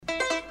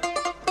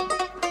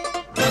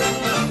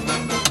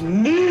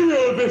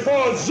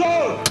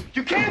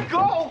You can't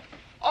go!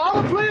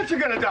 All the plants are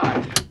gonna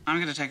die!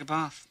 I'm gonna take a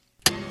bath.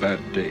 Bad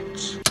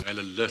dates. I'll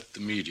alert the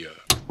media.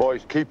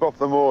 Boys, keep off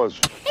the moors.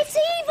 It's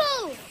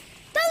evil!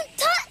 Don't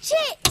touch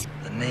it!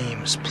 The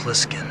name's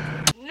Pliskin.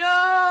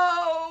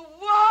 No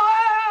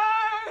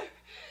wire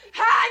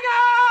hanger!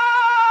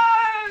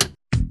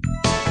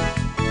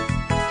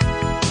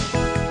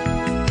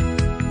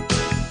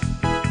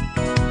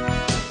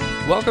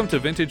 Welcome to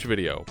Vintage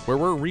Video, where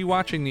we're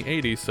rewatching the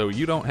 80s so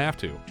you don't have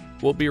to.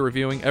 We'll be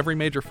reviewing every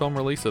major film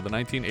release of the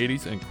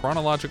 1980s in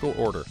chronological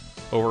order,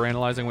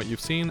 overanalyzing what you've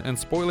seen and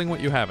spoiling what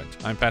you haven't.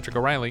 I'm Patrick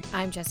O'Reilly.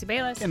 I'm Jesse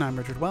Bayless. And I'm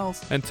Richard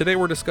Wells. And today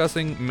we're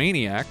discussing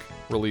Maniac,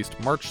 released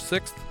March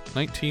 6th,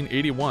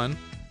 1981.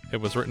 It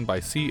was written by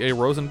C.A.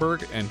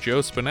 Rosenberg and Joe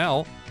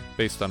Spinell,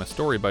 based on a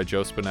story by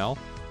Joe Spinell,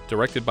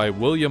 directed by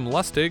William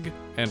Lustig,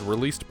 and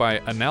released by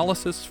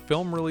Analysis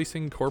Film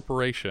Releasing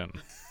Corporation.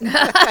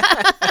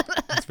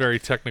 It's very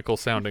technical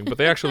sounding, but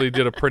they actually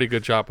did a pretty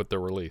good job with the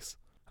release.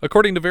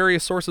 According to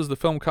various sources, the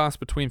film cost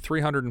between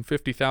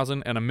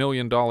 $350,000 and $1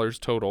 million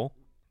total.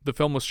 The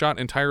film was shot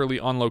entirely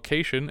on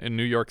location in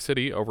New York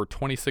City over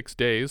 26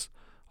 days,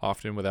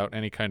 often without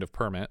any kind of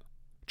permit.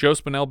 Joe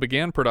Spinell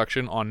began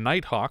production on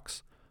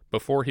Nighthawks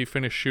before he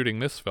finished shooting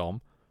this film,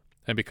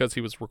 and because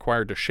he was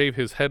required to shave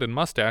his head and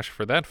mustache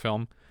for that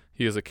film,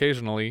 he is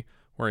occasionally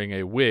wearing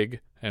a wig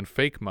and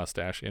fake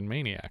mustache in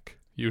Maniac,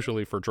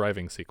 usually for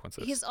driving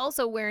sequences. He's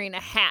also wearing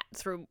a hat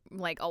through,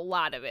 like, a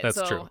lot of it. That's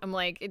so true. I'm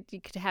like, you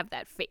could have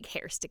that fake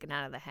hair sticking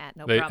out of the hat,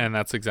 no problem. And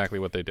that's exactly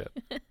what they did.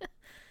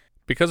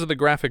 Because of the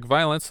graphic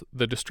violence,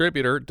 the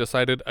distributor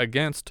decided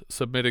against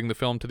submitting the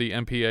film to the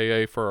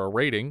MPAA for a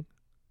rating,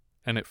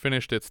 and it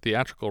finished its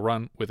theatrical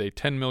run with a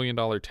 $10 million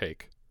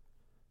take.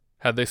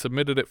 Had they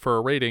submitted it for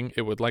a rating,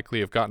 it would likely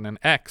have gotten an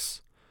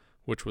X,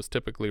 which was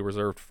typically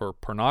reserved for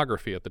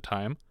pornography at the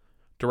time.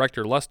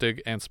 Director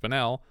Lustig and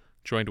Spinell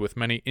joined with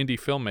many indie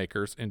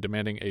filmmakers in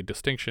demanding a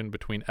distinction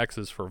between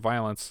X's for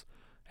violence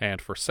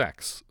and for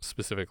sex,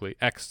 specifically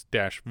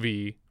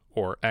X-V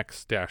or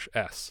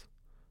X-S.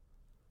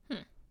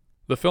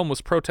 The film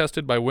was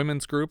protested by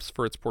women's groups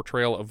for its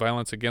portrayal of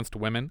violence against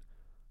women.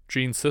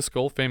 Gene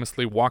Siskel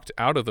famously walked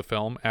out of the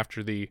film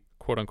after the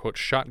quote-unquote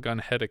shotgun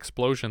head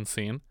explosion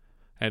scene,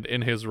 and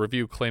in his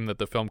review claimed that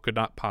the film could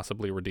not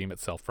possibly redeem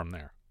itself from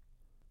there.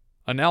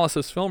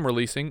 Analysis Film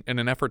Releasing, in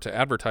an effort to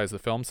advertise the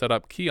film, set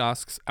up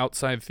kiosks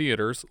outside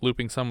theaters,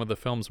 looping some of the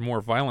film's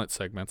more violent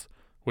segments,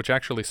 which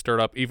actually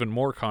stirred up even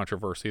more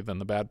controversy than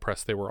the bad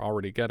press they were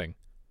already getting.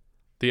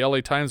 The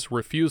LA Times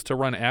refused to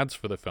run ads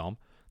for the film.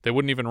 They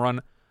wouldn't even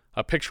run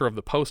a picture of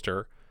the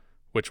poster,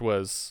 which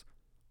was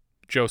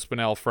Joe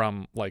Spinell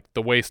from, like,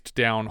 the waist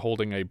down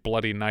holding a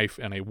bloody knife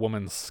and a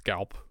woman's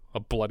scalp,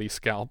 a bloody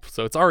scalp.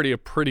 So it's already a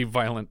pretty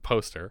violent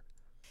poster.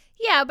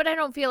 Yeah, but I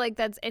don't feel like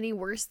that's any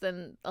worse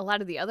than a lot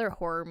of the other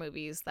horror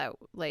movies that,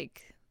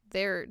 like,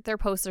 their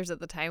posters at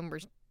the time were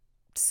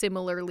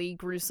similarly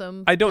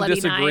gruesome. I don't bloody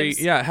disagree.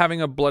 knives. Yeah,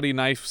 having a bloody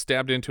knife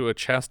stabbed into a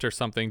chest or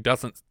something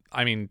doesn't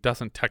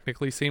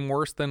technically seem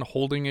worse than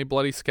holding a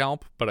bloody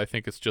scalp, but I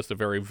think it's just a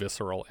very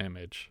visceral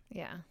image.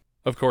 Yeah.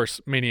 Of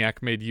course,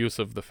 Maniac made use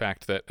of the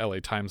fact that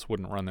LA Times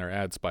wouldn't run their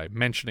ads by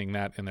mentioning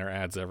that in their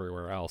ads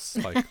everywhere else,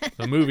 like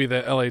the movie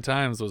that LA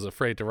Times was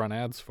afraid to run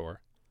ads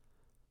for.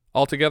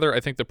 Altogether, I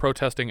think the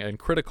protesting and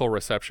critical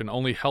reception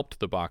only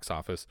helped the box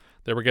office.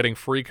 They were getting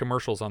free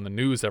commercials on the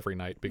news every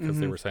night because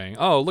they were saying,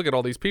 oh, look at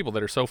all these people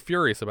that are so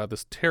furious about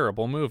this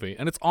terrible movie.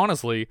 And it's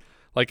honestly,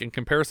 like, in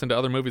comparison to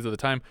other movies of the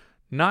time,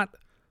 not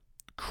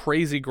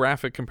crazy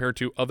graphic compared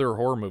to other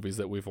horror movies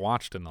that we've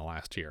watched in the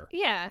last year.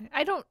 Yeah,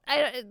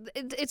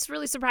 it's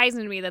really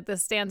surprising to me that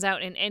this stands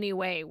out in any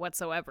way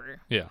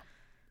whatsoever. Yeah.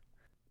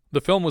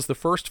 The film was the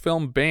first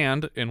film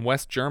banned in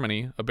West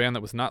Germany, a ban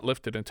that was not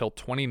lifted until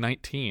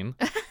 2019.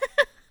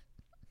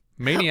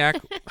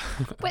 Maniac.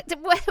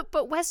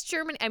 But West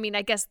Germany, I mean,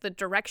 I guess the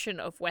direction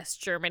of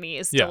West Germany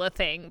is still a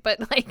thing, but,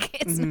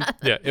 like, it's not.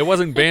 Yeah, it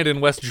wasn't banned in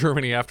West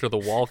Germany after the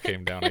wall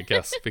came down, I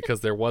guess, because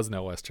there was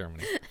no West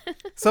Germany.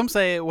 Some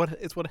say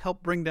it's what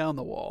helped bring down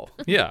the wall.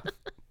 Yeah.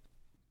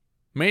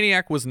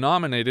 Maniac was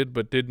nominated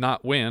but did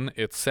not win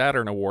its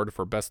Saturn Award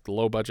for Best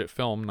Low-Budget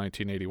Film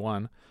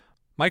 1981.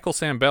 Michael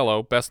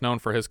Sambello, best known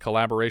for his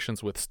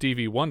collaborations with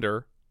Stevie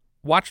Wonder,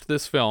 watched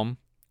this film,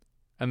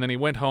 and then he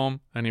went home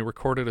and he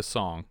recorded a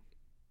song.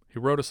 He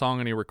wrote a song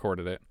and he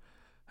recorded it.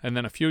 And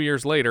then a few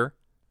years later,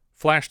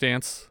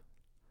 Flashdance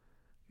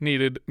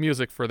needed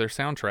music for their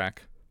soundtrack,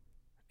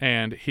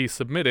 and he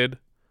submitted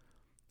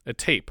a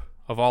tape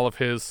of all of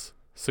his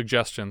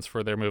suggestions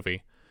for their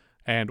movie.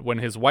 And when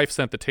his wife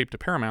sent the tape to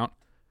Paramount,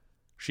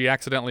 she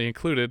accidentally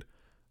included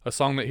a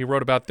song that he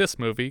wrote about this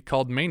movie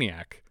called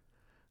Maniac.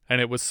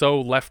 And it was so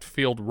left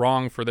field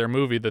wrong for their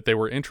movie that they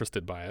were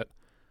interested by it.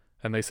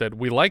 And they said,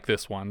 we like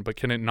this one, but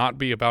can it not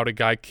be about a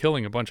guy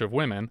killing a bunch of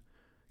women?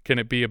 Can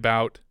it be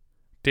about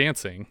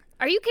dancing?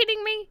 Are you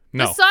kidding me?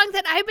 No. The song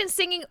that I've been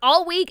singing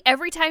all week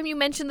every time you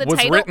mention the was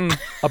title. written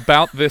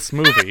about this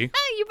movie.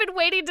 You've been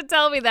waiting to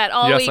tell me that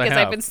all Yes, week I as have.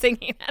 I've been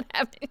singing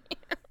that.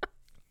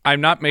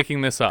 I'm not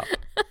making this up.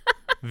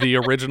 the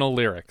original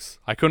lyrics.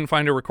 I couldn't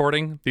find a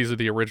recording. These are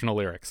the original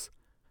lyrics.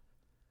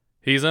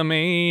 He's a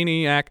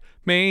maniac,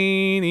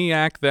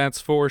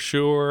 that's for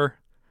sure.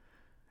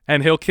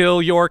 And he'll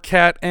kill your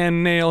cat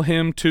and nail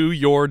him to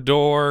your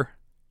door.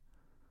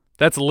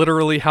 That's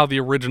literally how the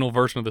original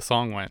version of the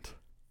song went.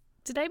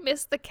 Did I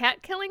miss the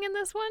cat killing in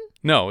this one?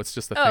 No, it's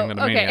just the thing that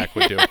a maniac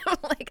would do. I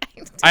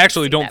I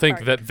actually don't think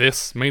part. that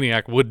this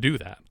maniac would do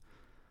that.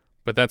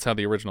 But that's how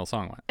the original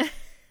song went.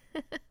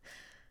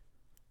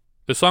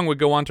 The song would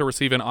go on to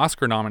receive an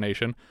Oscar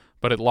nomination,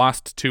 but it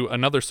lost to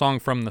another song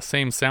from the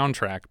same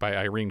soundtrack by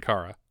Irene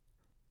Cara.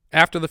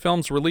 After the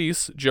film's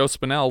release, Joe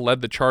Spinell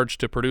led the charge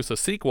to produce a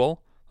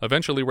sequel,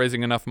 eventually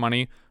raising enough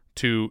money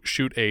to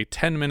shoot a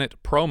 10-minute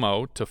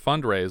promo to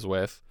fundraise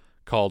with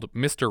called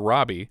Mr.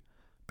 Robbie.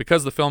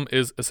 Because the film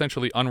is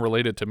essentially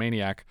unrelated to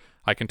Maniac,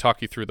 I can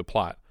talk you through the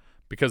plot,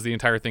 because the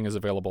entire thing is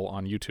available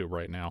on YouTube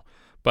right now.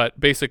 But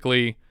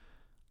basically,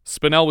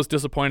 Spinell was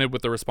disappointed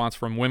with the response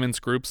from women's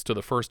groups to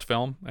the first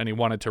film, and he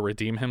wanted to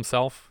redeem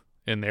himself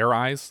in their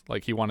eyes.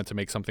 Like, he wanted to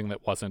make something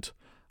that wasn't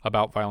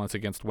about violence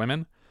against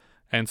women.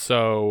 And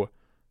so,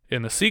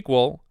 in the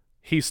sequel,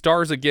 he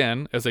stars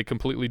again as a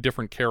completely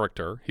different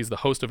character. He's the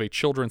host of a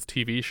children's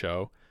TV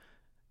show,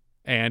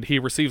 and he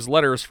receives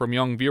letters from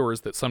young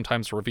viewers that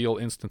sometimes reveal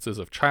instances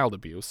of child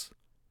abuse.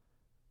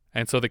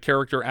 And so the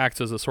character acts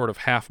as a sort of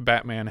half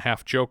Batman,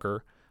 half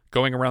Joker,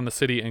 going around the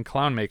city in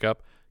clown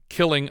makeup,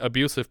 killing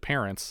abusive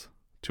parents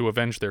to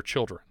avenge their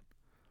children.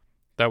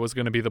 That was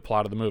going to be the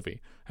plot of the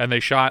movie. And they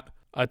shot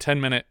a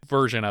 10-minute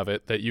version of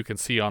it that you can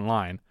see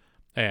online,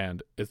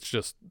 and it's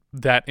just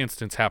that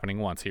instance happening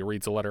once. He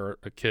reads a letter,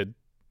 a kid's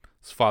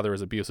father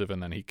is abusive,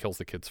 and then he kills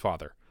the kid's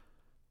father.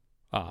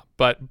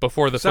 But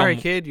before the Sorry,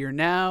 film... kid, you're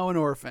now an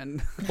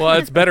orphan. Well,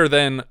 it's better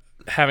than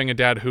having a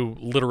dad who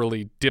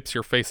literally dips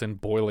your face in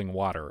boiling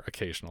water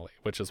occasionally,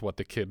 which is what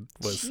the kid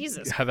was...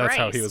 Jesus That's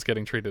how he Christ. was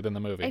getting treated in the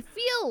movie. I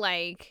feel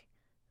like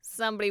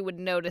somebody would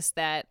notice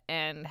that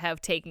and have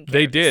taken care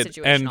They of the did,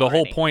 situation and the whole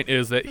already. point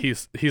is that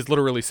he's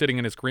literally sitting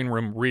in his green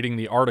room reading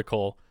the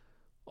article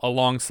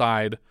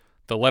alongside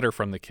the letter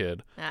from the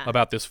kid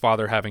about this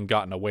father having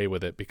gotten away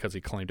with it because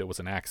he claimed it was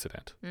an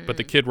accident. But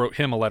the kid wrote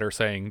him a letter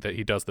saying that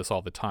he does this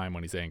all the time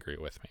when he's angry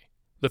with me.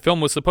 The film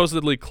was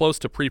supposedly close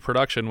to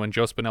pre-production when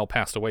Joe Spinell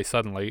passed away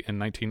suddenly in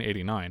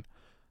 1989.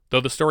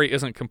 Though the story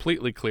isn't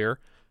completely clear,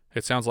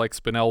 it sounds like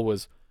Spinell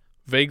was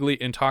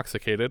vaguely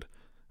intoxicated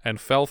and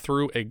fell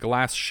through a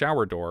glass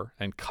shower door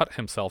and cut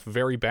himself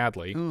very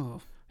badly.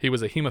 Ooh. He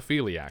was a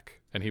hemophiliac,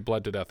 and he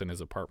bled to death in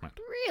his apartment.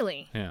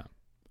 Really? Yeah.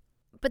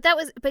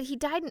 But he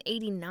died in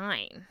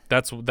 89.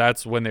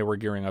 That's when they were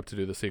gearing up to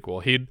do the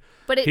sequel. He'd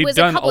Was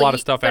done a a lot of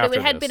stuff after But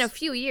it had this. been a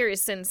few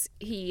years since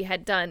he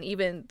had done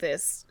even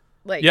this,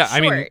 like, Yeah, short.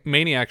 I mean,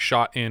 Maniac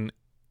shot in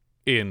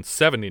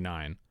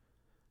 79,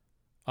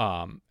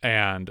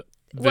 and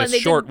Well, this they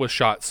short did was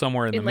shot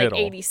somewhere in the like middle.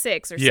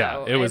 86 or so.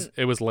 Yeah,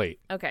 it was late.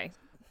 Okay.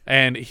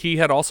 And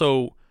he'd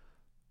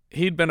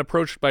been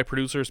approached by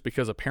producers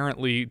because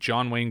apparently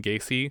John Wayne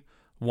Gacy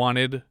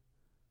wanted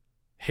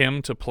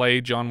him to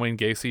play John Wayne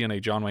Gacy in a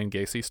John Wayne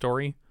Gacy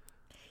story.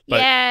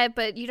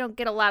 But you don't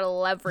get a lot of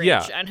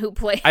leverage on who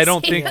plays. I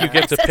don't think you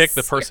get to pick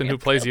the as a person who serial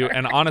plays you. killer.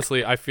 And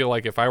honestly, I feel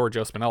like if I were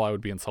Joe Spinell, I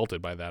would be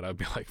insulted by that. I'd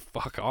be like,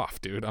 fuck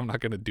off, dude. I'm not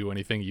going to do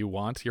anything you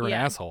want. You're an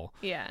asshole.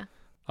 Yeah.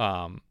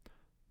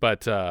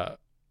 But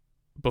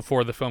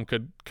before the film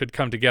could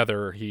come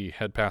together, he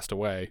had passed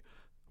away.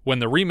 When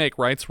the remake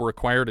rights were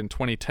acquired in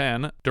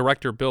 2010,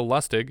 director Bill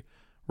Lustig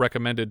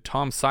recommended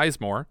Tom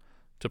Sizemore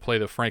to play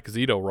the Frank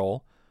Zito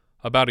role.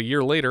 About a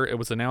year later, it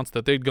was announced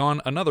that they'd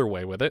gone another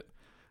way with it,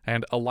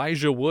 and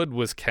Elijah Wood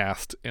was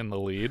cast in the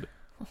lead.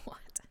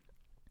 What?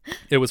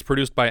 It was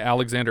produced by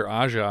Alexander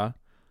Aja,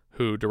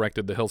 who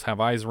directed the Hills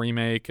Have Eyes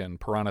remake and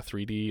Piranha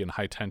 3D and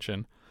High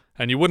Tension.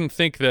 And you wouldn't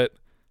think that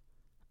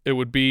it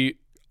would be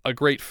a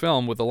great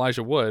film with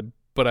Elijah Wood,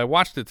 but I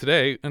watched it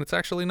today, and it's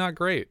actually not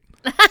great.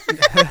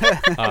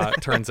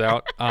 It turns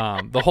out.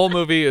 The whole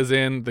movie is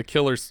in the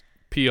killer's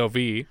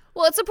POV.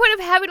 Well, it's the point of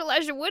having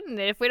Elijah Wood in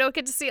it if we don't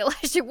get to see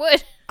Elijah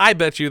Wood. I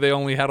bet you they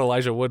only had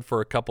Elijah Wood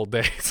for a couple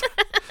days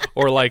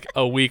or like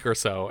a week or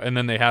so, and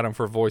then they had him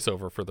for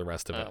voiceover for the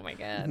rest of it. Oh my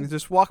god.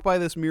 Just walk by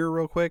this mirror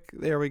real quick.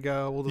 There we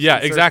go. We'll just Yeah,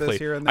 insert exactly. this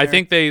here and I there.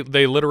 think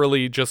they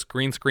literally just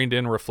green screened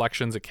in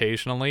reflections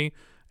occasionally,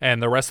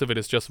 and the rest of it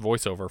is just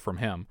voiceover from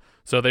him.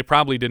 So they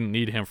probably didn't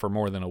need him for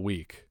more than a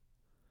week.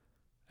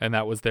 And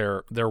that was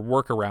their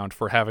workaround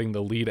for having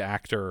the lead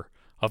actor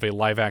of a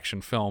live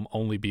action film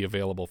only be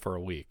available for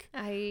a week.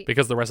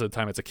 Because the rest of the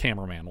time it's a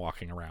cameraman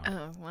walking around.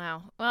 Oh,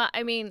 wow. Well,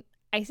 I mean,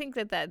 I think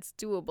that that's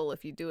doable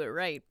if you do it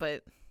right,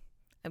 but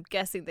I'm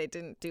guessing they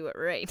didn't do it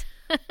right.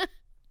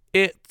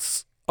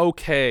 It's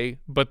okay,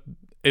 but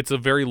it's a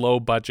very low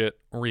budget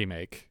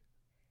remake.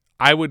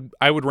 I would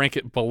rank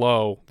it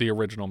below the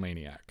original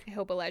Maniac. I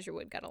hope Elijah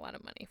Wood got a lot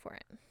of money for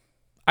it.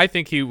 I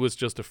think he was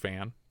just a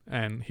fan,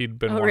 and he'd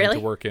been wanting really? to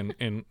work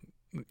in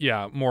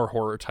more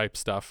horror type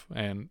stuff,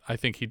 and I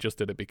think he just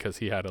did it because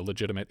he had a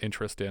legitimate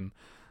interest in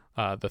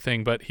the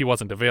thing, but he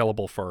wasn't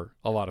available for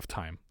a lot of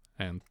time,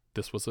 and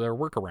this was their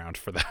workaround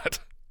for that.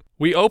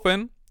 We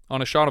open on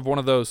a shot of one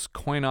of those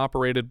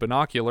coin-operated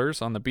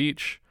binoculars on the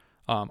beach.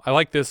 I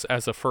like this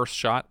as a first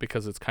shot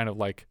because it's kind of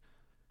like,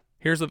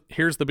 here's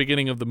the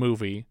beginning of the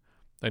movie,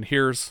 and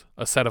here's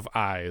a set of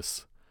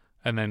eyes,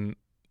 and then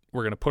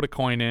we're going to put a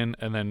coin in,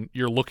 and then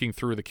you're looking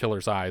through the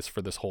killer's eyes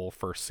for this whole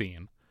first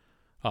scene.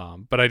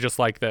 But I just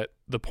like that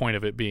the point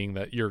of it being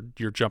that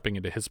you're jumping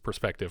into his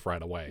perspective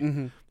right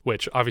away,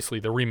 which obviously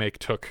the remake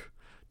took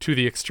to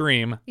the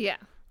extreme. Yeah.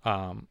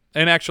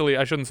 And actually,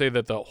 I shouldn't say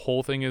that the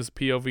whole thing is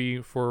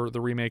POV for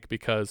the remake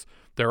because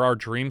there are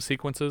dream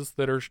sequences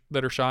that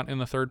are shot in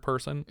the third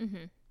person.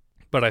 Mm-hmm.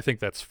 But I think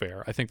that's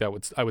fair. I think I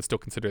would still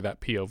consider that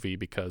POV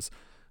because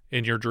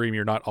in your dream,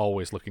 you're not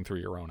always looking through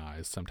your own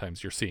eyes.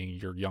 Sometimes you're seeing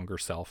your younger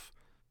self.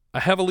 A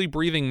heavily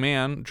breathing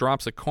man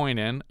drops a coin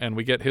in, and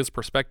we get his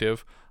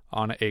perspective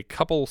on a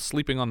couple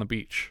sleeping on the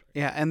beach.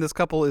 Yeah, and this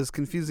couple is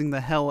confusing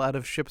the hell out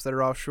of ships that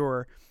are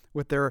offshore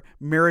with their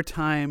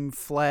maritime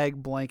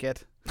flag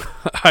blanket.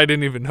 I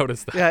didn't even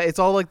notice that. Yeah, it's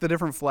all like the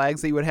different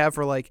flags that you would have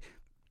for like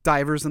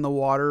divers in the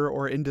water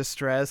or in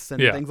distress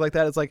and things like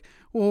that. It's like,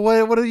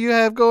 well, what do you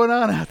have going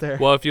on out there?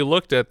 Well, if you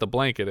looked at the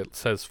blanket, it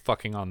says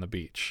fucking on the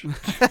beach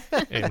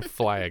in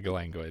flag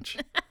language.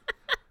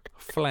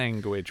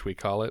 Flanguage, we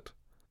call it.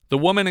 The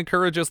woman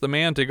encourages the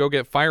man to go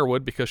get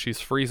firewood because she's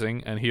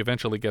freezing, and he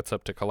eventually gets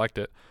up to collect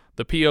it.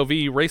 The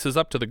POV races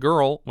up to the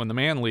girl when the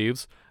man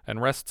leaves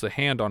and rests a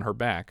hand on her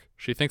back.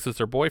 She thinks it's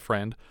her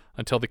boyfriend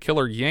until the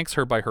killer yanks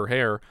her by her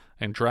hair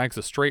and drags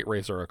a straight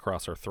razor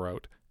across her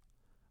throat.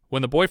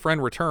 When the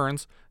boyfriend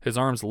returns, his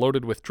arms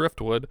loaded with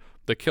driftwood,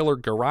 the killer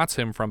garrots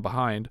him from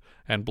behind,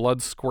 and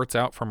blood squirts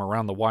out from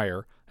around the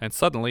wire, and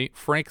suddenly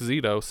Frank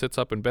Zito sits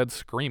up in bed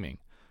screaming.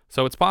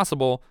 So it's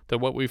possible that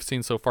what we've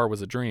seen so far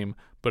was a dream,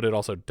 but it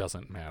also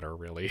doesn't matter,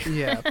 really.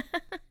 Yeah.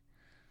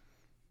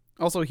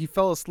 Also, he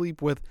fell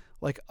asleep with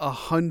like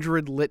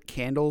 100 lit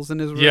candles in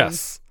his room.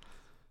 Yes.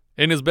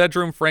 In his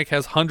bedroom, Frank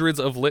has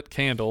hundreds of lit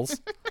candles,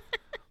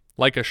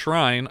 like a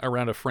shrine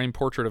around a framed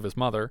portrait of his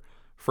mother.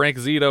 Frank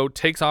Zito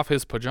takes off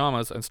his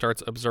pajamas and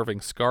starts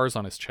observing scars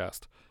on his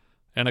chest.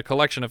 In a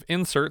collection of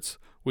inserts,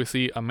 we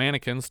see a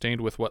mannequin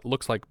stained with what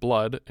looks like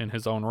blood in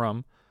his own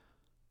room.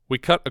 We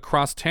cut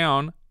across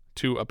town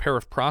to a pair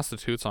of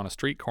prostitutes on a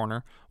street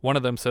corner. One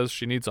of them says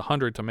she needs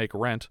 $100 to make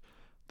rent.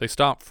 They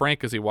stop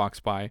Frank as he walks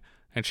by,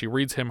 and she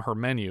reads him her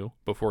menu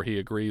before he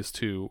agrees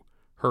to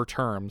her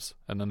terms,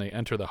 and then they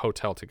enter the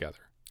hotel together.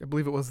 I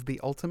believe it was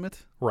the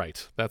Ultimate.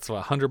 Right. That's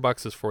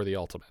 $100 is for the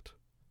Ultimate.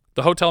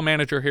 The hotel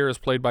manager here is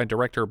played by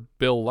director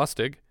Bill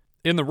Lustig.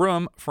 In the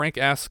room, Frank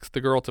asks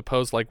the girl to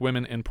pose like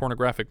women in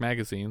pornographic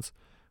magazines.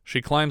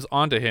 She climbs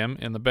onto him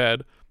in the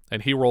bed,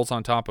 and he rolls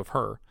on top of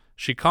her.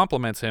 She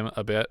compliments him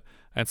a bit,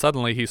 and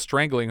suddenly he's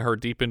strangling her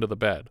deep into the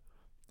bed.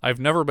 I've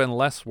never been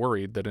less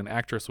worried that an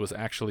actress was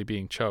actually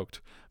being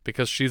choked,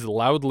 because she's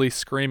loudly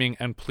screaming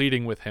and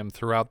pleading with him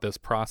throughout this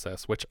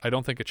process, which I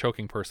don't think a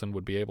choking person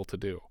would be able to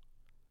do.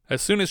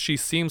 As soon as she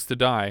seems to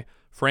die,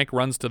 Frank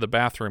runs to the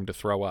bathroom to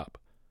throw up.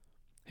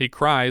 He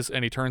cries,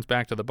 and he turns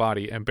back to the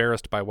body,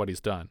 embarrassed by what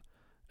he's done.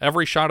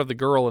 Every shot of the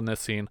girl in this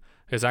scene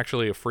is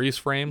actually a freeze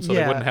frame, so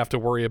they wouldn't have to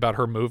worry about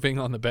her moving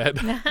on the bed.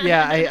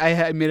 Yeah,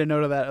 I made a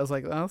note of that. I was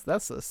like, oh,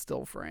 that's a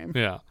still frame.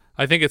 Yeah.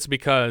 I think it's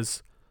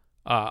because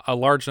a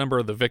large number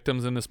of the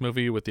victims in this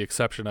movie, with the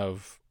exception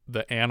of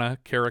the Anna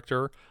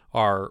character,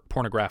 are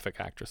pornographic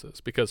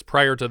actresses. Because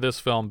prior to this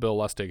film, Bill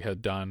Lustig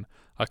had done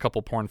a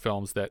couple porn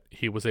films that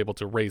he was able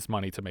to raise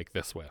money to make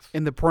this with.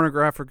 And the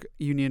pornographic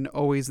union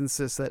always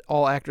insists that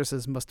all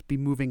actresses must be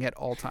moving at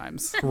all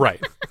times.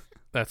 Right.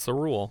 That's the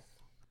rule.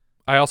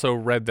 I also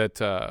read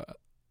that,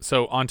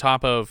 so on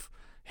top of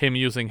him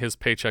using his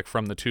paycheck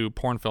from the 2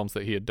 porn films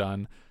that he had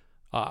done,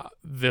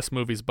 this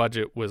movie's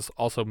budget was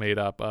also made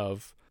up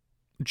of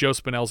Joe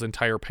Spinell's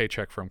entire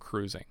paycheck from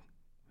cruising.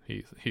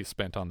 He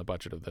spent on the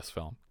budget of this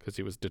film because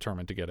he was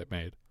determined to get it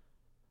made.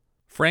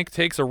 Frank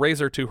takes a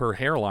razor to her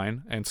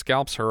hairline and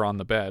scalps her on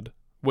the bed,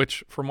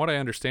 which, from what I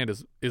understand,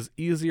 is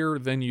easier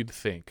than you'd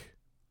think.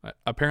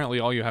 Apparently,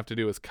 all you have to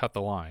do is cut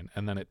the line,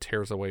 and then it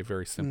tears away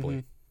very simply.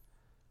 Mm-hmm.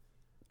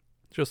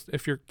 Just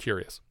if you're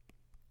curious.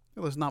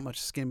 Well, there's not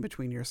much skin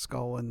between your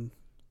skull and...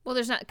 Well,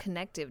 there's not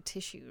connective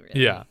tissue,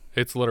 really. Yeah,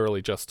 it's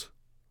literally just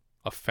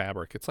a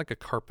fabric. It's like a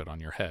carpet on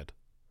your head.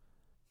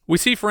 We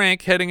see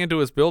Frank heading into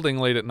his building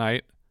late at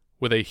night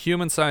with a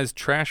human-sized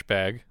trash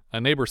bag. A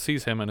neighbor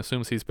sees him and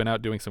assumes he's been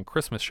out doing some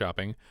Christmas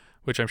shopping,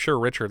 which I'm sure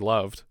Richard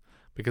loved,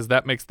 because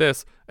that makes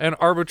this an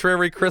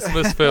arbitrary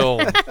Christmas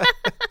film.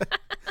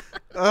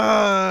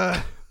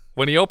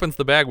 When he opens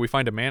the bag, we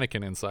find a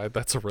mannequin inside.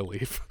 That's a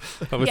relief.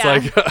 I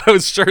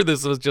was sure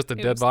this was just a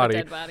dead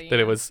body, that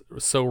it was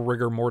so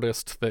rigor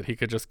mortis that he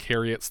could just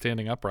carry it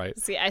standing upright.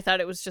 See, I thought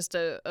it was just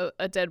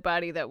a dead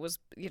body that was,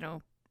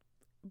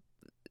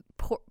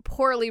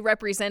 poorly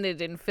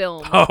represented in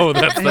film. Oh,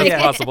 that's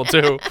possible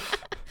too.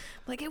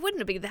 Like, it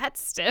wouldn't be that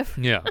stiff.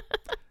 Yeah.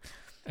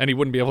 And he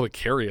wouldn't be able to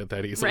carry it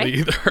that easily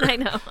either. I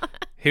know.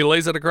 He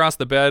lays it across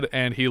the bed,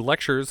 and he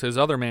lectures his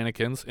other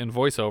mannequins in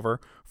voiceover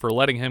for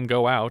letting him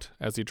go out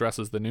as he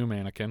dresses the new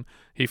mannequin.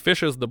 He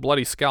fishes the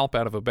bloody scalp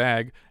out of a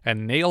bag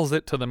and nails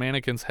it to the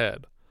mannequin's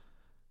head.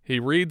 He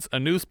reads a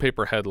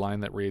newspaper headline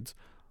that reads,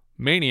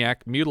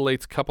 "Maniac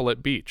mutilates couple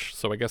at beach,"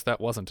 so I guess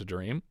that wasn't a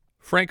dream.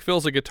 Frank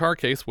fills a guitar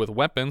case with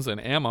weapons and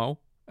ammo,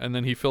 and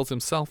then he fills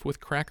himself with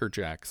Cracker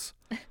Jacks.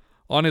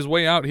 On his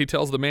way out, he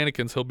tells the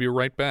mannequins he'll be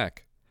right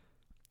back.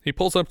 He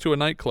pulls up to a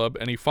nightclub,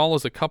 and he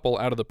follows a couple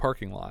out of the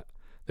parking lot.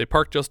 They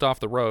park just off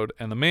the road,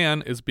 and the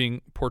man is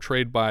being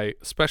portrayed by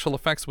special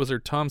effects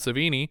wizard Tom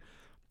Savini.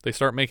 They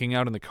start making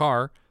out in the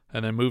car,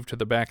 and then move to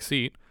the back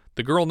seat.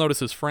 The girl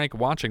notices Frank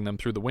watching them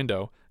through the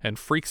window, and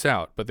freaks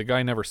out, but the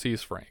guy never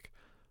sees Frank.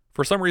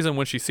 For some reason,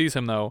 when she sees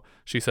him, though,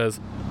 she says,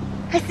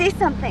 I see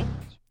something.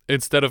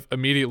 instead of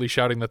immediately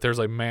shouting that there's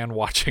a man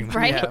watching them.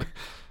 Right. Yeah.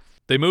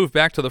 They move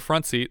back to the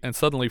front seat, and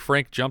suddenly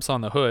Frank jumps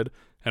on the hood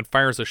and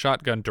fires a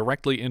shotgun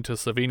directly into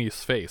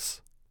Savini's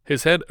face.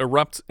 His head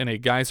erupts in a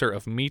geyser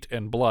of meat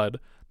and blood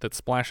that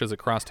splashes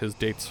across his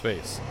date's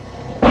face.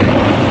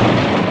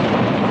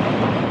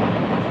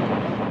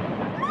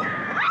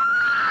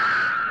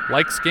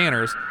 Like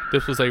Scanners,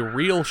 this was a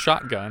real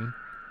shotgun,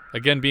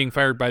 again being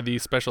fired by the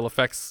special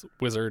effects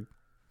wizard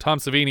Tom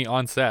Savini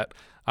on set.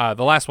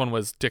 The last one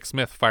was Dick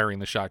Smith firing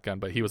the shotgun,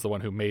 but he was the one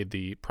who made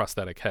the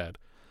prosthetic head.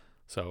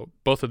 So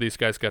both of these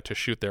guys got to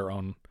shoot their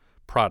own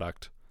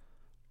product.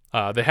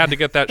 They had to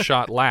get that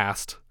shot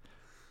last,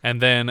 and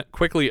then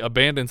quickly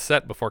abandon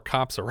set before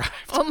cops arrived.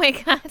 Oh my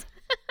God.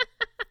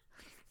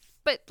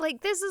 But, like,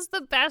 this is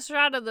the best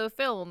shot of the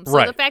film. So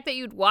Right. the fact that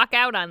you'd walk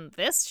out on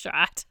this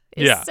shot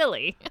is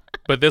silly.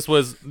 But this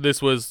was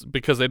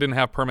because they didn't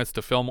have permits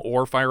to film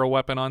or fire a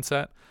weapon on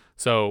set.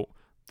 So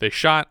they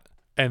shot,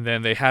 and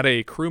then they had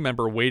a crew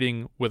member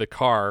waiting with a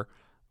car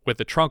with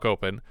the trunk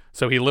open.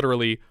 So he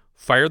literally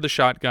fired the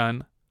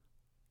shotgun.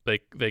 They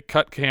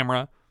cut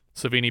camera.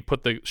 Savini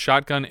put the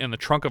shotgun in the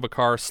trunk of a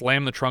car,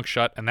 slammed the trunk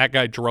shut, and that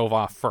guy drove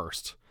off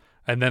first.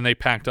 And then they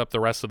packed up the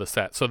rest of the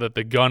set so that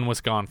the gun was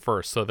gone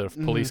first, so that if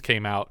police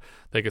came out,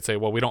 they could say,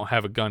 well, we don't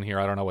have a gun here.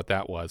 I don't know what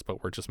that was,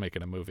 but we're just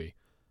making a movie.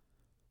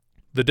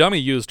 The dummy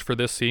used for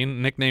this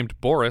scene, nicknamed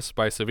Boris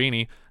by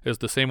Savini, is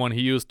the same one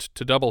he used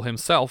to double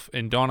himself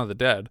in Dawn of the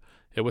Dead.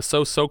 It was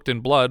so soaked in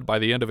blood by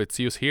the end of its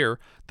use here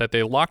that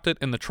they locked it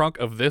in the trunk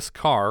of this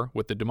car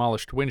with the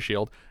demolished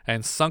windshield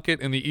and sunk it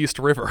in the East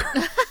River.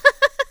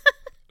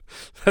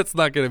 That's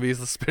not going to be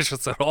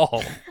suspicious at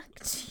all.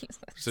 Jesus.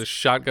 There's a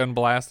shotgun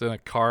blast in a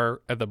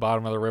car at the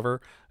bottom of the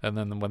river, and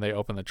then when they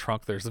open the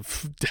trunk, there's a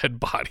dead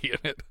body in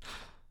it.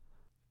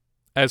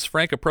 As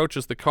Frank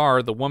approaches the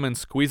car, the woman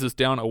squeezes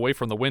down away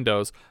from the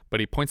windows, but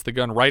he points the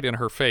gun right in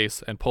her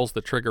face and pulls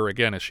the trigger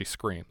again as she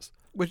screams.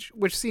 Which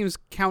seems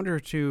counter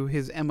to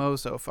his MO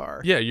so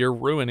far. Yeah, you're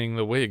ruining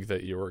the wig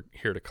that you were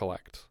here to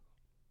collect.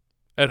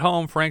 At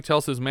home, Frank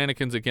tells his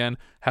mannequins again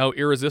how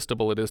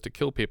irresistible it is to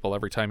kill people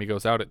every time he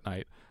goes out at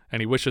night,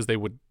 and he wishes they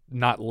would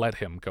not let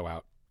him go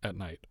out at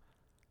night.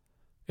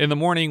 In the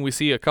morning, we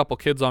see a couple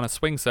kids on a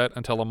swing set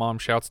until a mom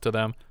shouts to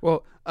them.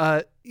 Well,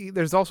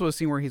 there's also a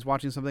scene where he's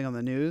watching something on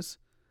the news,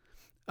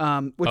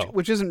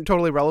 which isn't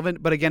totally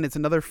relevant, but again, it's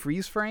another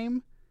freeze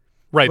frame.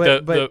 Right,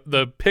 But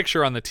the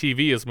picture on the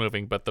TV is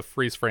moving, but the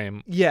freeze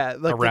frame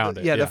around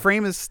it. The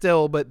frame is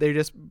still, but they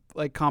just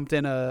like comped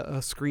in a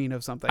screen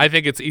of something. I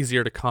think it's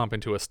easier to comp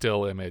into a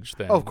still image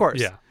than... Oh, of course.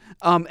 Yeah.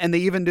 And they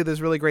even do this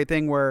really great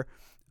thing where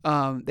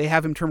they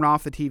have him turn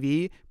off the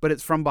TV, but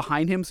it's from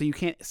behind him, so you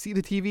can't see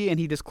the TV, and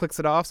he just clicks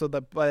it off, so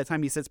that by the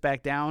time he sits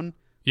back down...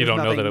 You don't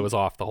know nothing- that it was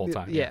off the whole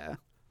time. Yeah.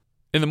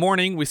 In the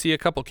morning, we see a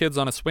couple kids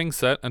on a swing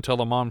set until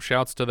the mom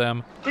shouts to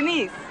them,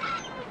 Denise,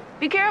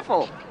 be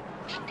careful.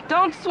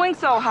 Don't swing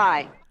so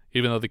high.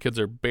 even though the kids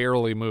are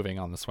barely moving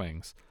on the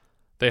swings.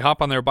 They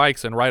hop on their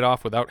bikes and ride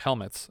off without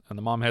helmets, and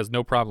the mom has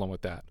no problem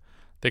with that.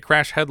 They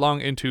crash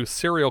headlong into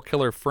serial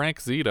killer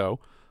Frank Zito,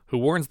 who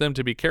warns them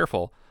to be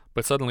careful,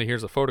 but suddenly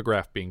hears a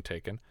photograph being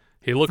taken.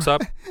 He looks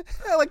up.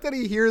 I like that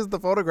he hears the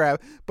photograph,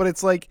 but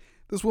it's like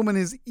this woman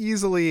is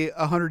easily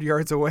 100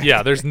 yards away.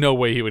 Yeah, there's no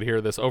way he would hear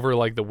this over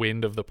like the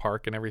wind of the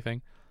park and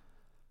everything.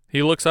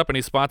 He looks up and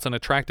he spots an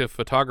attractive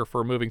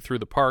photographer moving through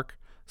the park,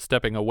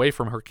 stepping away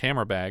from her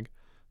camera bag.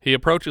 He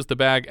approaches the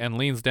bag and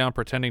leans down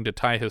pretending to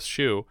tie his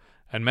shoe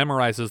and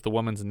memorizes the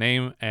woman's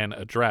name and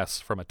address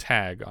from a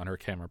tag on her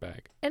camera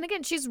bag. And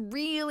again, she's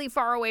really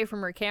far away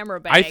from her camera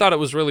bag. I thought it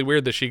was really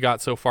weird that she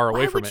got so far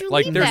away Why from would it. you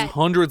Like, leave there's that?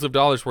 hundreds of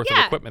dollars worth of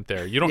Yeah. equipment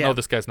there. You don't Yeah. know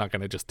this guy's not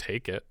going to just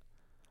take it.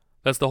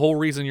 That's the whole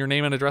reason your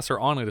name and address are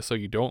on it, is so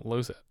you don't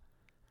lose it.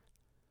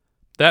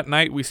 That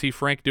night, we see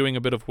Frank doing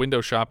a bit of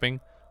window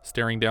shopping,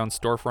 staring down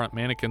storefront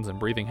mannequins and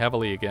breathing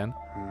heavily again.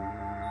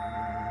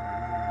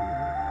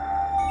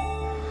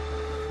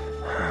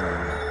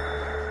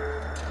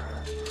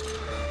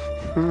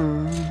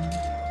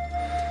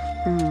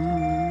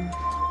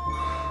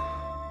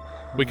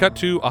 We cut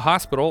to a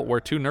hospital where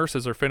two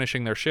nurses are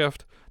finishing their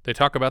shift. They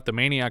talk about the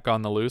maniac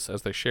on the loose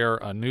as they share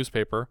a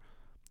newspaper.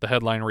 The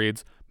headline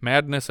reads,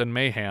 "Madness and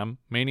Mayhem,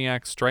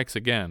 Maniac Strikes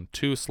Again,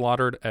 2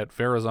 Slaughtered at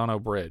Verrazano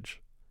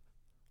Bridge."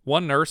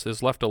 One nurse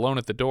is left alone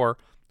at the door,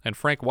 and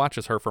Frank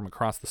watches her from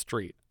across the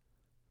street.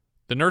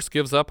 The nurse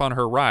gives up on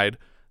her ride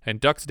and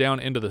ducks down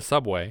into the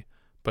subway,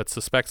 but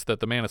suspects that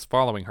the man is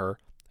following her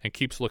and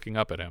keeps looking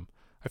up at him.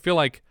 I feel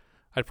like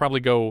I'd probably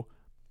go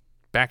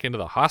back into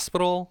the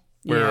hospital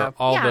where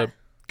all the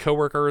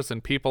coworkers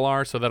and people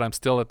are so that I'm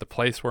still at the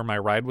place where my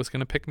ride was going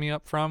to pick me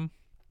up from.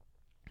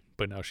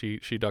 But no, she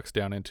ducks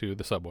down into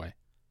the subway.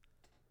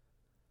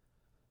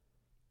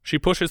 She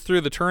pushes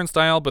through the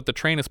turnstile, but the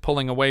train is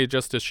pulling away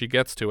just as she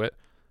gets to it.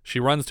 She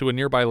runs to a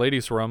nearby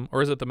ladies' room,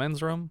 or is it the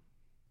men's room?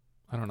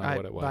 I don't know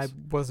what it was. I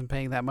wasn't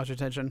paying that much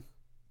attention.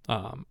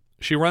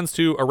 She runs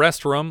to a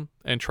restroom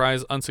and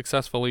tries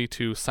unsuccessfully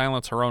to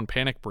silence her own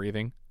panic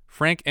breathing.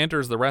 Frank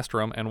enters the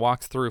restroom and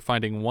walks through,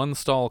 finding one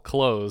stall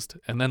closed,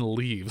 and then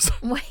leaves.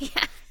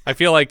 I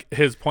feel like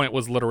his point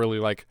was literally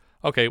like,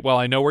 okay, well,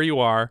 I know where you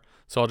are,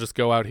 so I'll just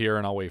go out here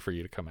and I'll wait for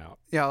you to come out.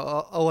 Yeah,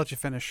 I'll let you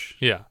finish.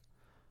 Yeah.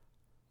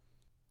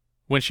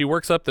 When she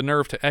works up the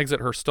nerve to exit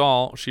her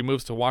stall, she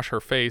moves to wash her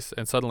face,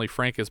 and suddenly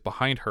Frank is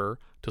behind her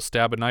to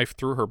stab a knife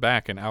through her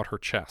back and out her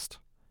chest.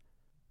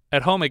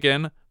 At home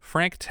again,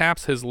 Frank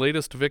taps his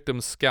latest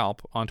victim's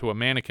scalp onto a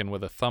mannequin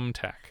with a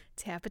thumbtack.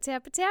 Tappa,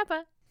 tappa,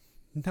 tappa.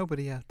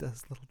 Nobody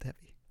outdoes Little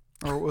Debbie.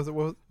 Or was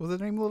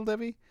it name Little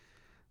Debbie?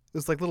 It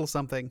was like Little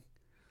something.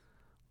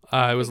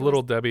 It was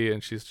Little Debbie,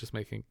 and she's just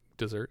making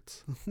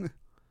desserts.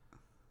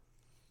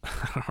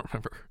 I don't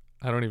remember.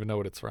 I don't even know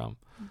what it's from.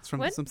 It's from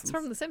What? The Simpsons. It's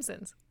from The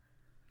Simpsons.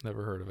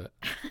 Never heard of it.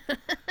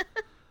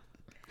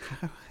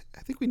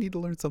 I think we need to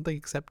learn something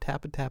except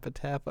Tappa Tappa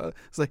Tappa.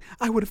 It's like,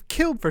 I would have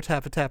killed for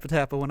Tappa Tappa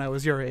Tappa when I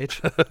was your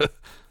age.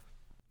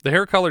 The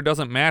hair color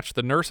doesn't match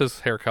the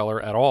nurse's hair color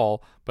at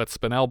all, but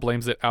Spinell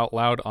blames it out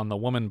loud on the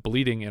woman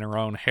bleeding in her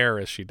own hair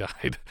as she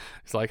died.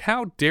 He's like,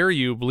 how dare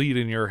you bleed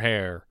in your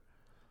hair?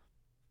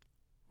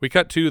 We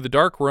cut to the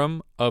dark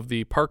room of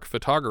the park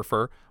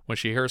photographer when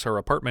she hears her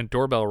apartment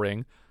doorbell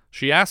ring.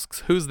 She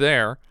asks who's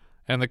there,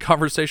 and the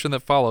conversation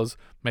that follows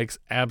makes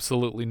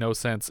absolutely no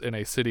sense in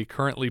a city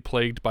currently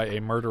plagued by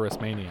a murderous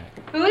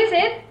maniac. Who is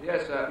it?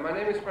 Yes, my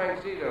name is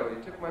Frank Zito.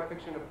 You took my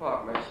picture in the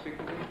park. May I speak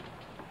with you?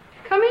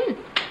 Come in.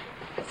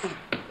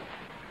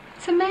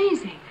 It's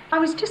amazing. I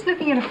was just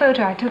looking at a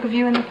photo I took of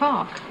you in the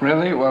park.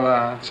 Really?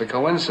 Well, it's a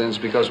coincidence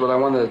because what I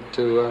wanted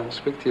to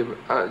speak to you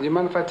about. Do you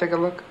mind if I take a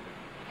look?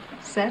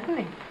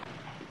 Certainly.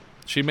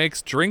 She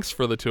makes drinks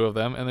for the two of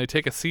them, and they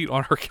take a seat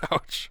on her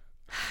couch.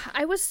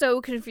 I was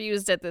so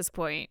confused at this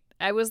point.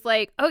 I was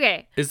like,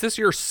 okay. Is this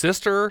your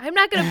sister? I'm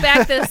not going to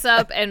back this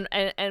up and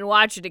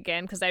watch it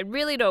again because I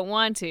really don't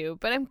want to.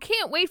 But I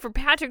can't wait for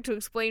Patrick to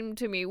explain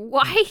to me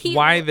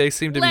why they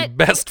seem to be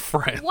best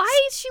friends.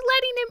 Why is she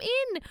letting him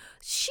in?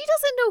 She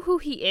doesn't know who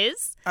he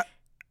is.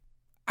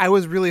 I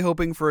was really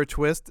hoping for a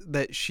twist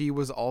that she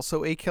was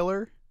also a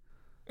killer.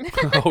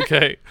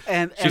 Okay.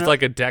 And she's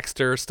like a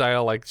Dexter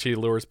style, like she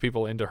lures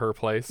people into her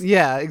place.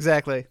 Yeah,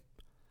 exactly.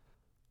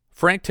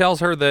 Frank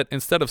tells her that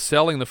instead of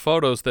selling the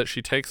photos that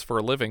she takes for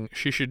a living,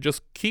 she should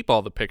just keep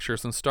all the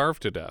pictures and starve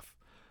to death.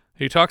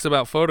 He talks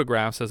about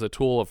photographs as a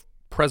tool of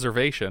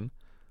preservation.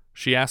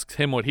 She asks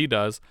him what he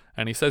does,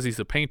 and he says he's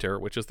a painter,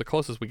 which is the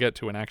closest we get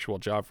to an actual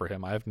job for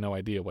him. I have no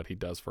idea what he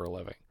does for a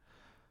living.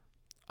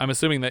 I'm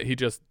assuming that he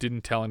just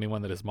didn't tell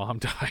anyone that his mom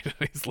died,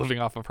 and he's living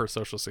off of her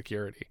Social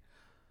Security.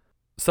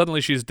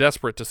 Suddenly she's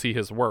desperate to see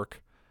his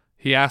work.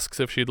 He asks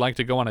if she'd like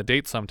to go on a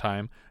date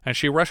sometime, and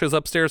she rushes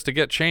upstairs to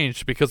get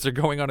changed because they're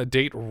going on a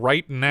date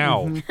right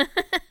now. Mm-hmm.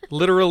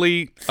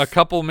 Literally a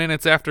couple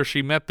minutes after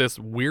she met this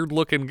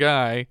weird-looking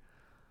guy.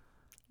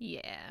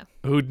 Yeah.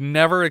 Who'd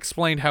never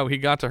explained how he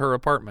got to her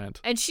apartment.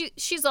 And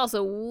she's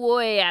also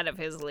way out of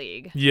his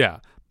league. Yeah,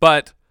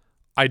 but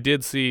I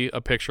did see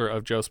a picture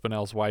of Joe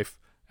Spinell's wife,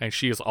 and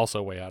she is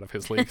also way out of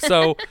his league.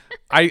 So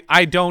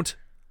I don't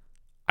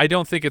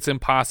think it's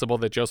impossible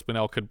that Joe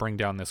Spinell could bring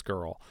down this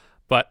girl.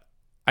 But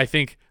I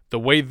think the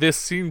way this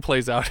scene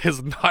plays out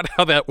is not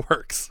how that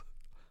works.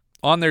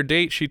 On their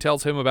date, she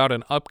tells him about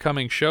an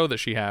upcoming show that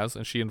she has,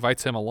 and she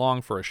invites him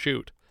along for a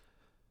shoot.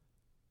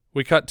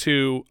 We cut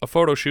to a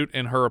photo shoot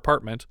in her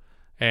apartment,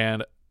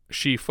 and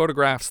she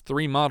photographs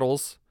 3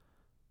 models.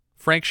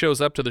 Frank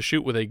shows up to the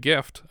shoot with a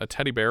gift, a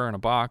teddy bear in a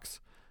box.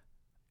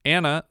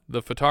 Anna,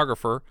 the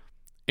photographer,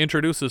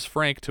 introduces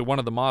Frank to one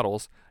of the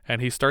models,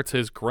 and he starts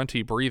his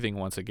grunty breathing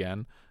once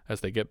again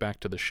as they get back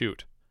to the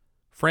shoot.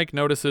 Frank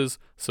notices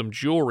some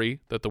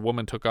jewelry that the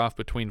woman took off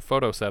between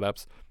photo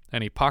setups,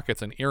 and he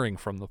pockets an earring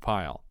from the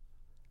pile.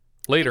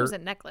 Later, it was a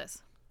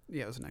necklace.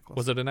 Yeah, it was a necklace.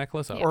 Was it a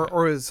necklace? Oh, or okay.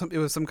 or it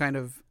was some kind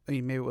of, I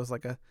mean, maybe it was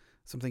like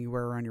something you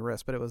wear around your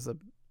wrist, but it was a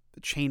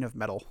chain of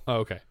metal. Oh,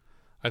 okay.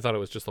 I thought it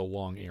was just a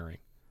long earring.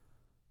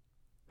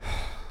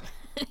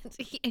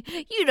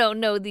 You don't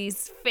know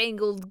these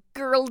fangled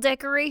girl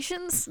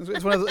decorations.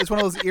 It's one of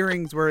those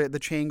earrings where the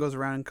chain goes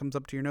around and comes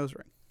up to your nose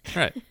ring.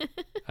 Right.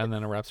 And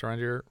then it wraps around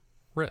your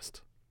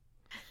wrist.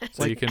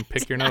 So you can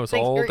pick your nose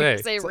all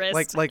day.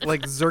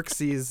 Like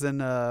Xerxes in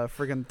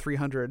friggin'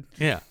 300.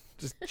 Yeah.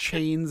 Just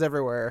chains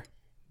everywhere.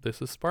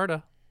 This is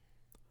Sparta.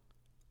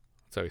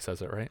 That's how he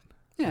says it, right?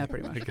 Yeah,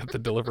 pretty much. I got the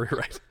delivery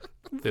right.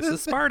 This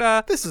is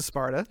Sparta. This is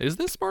Sparta. Is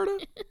this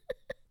Sparta?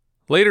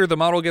 Later, the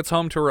model gets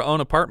home to her own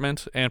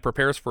apartment and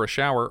prepares for a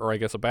shower, or I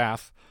guess a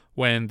bath,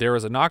 when there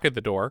is a knock at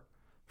the door.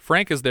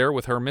 Frank is there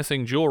with her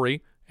missing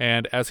jewelry,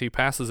 and as he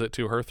passes it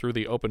to her through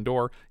the open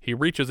door, he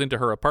reaches into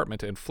her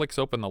apartment and flicks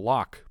open the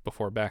lock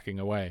before backing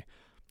away.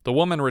 The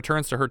woman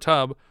returns to her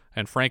tub,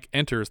 and Frank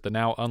enters the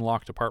now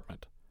unlocked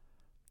apartment.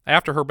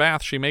 After her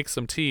bath, she makes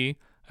some tea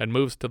and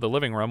moves to the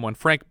living room when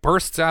Frank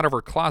bursts out of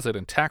her closet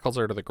and tackles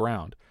her to the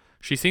ground.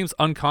 She seems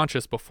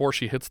unconscious before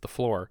she hits the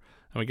floor,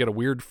 and we get a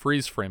weird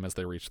freeze frame as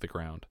they reach the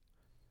ground.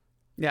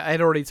 Yeah, I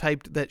had already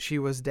typed that she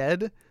was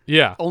dead.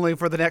 Yeah. Only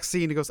for the next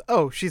scene, it goes,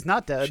 oh, she's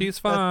not dead. She's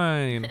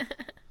fine.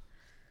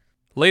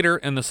 Later,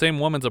 in the same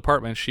woman's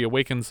apartment, she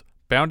awakens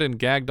bound and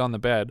gagged on the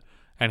bed,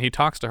 and he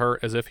talks to her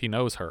as if he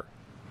knows her.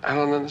 I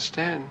don't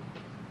understand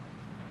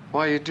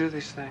why you do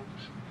these things.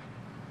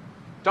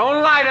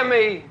 Don't lie to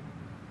me!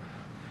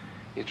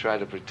 You try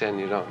to pretend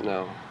you don't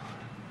know.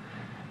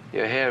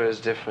 Your hair is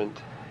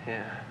different,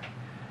 yeah.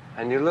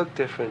 And you look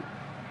different.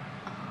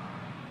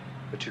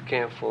 But you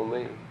can't fool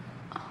me.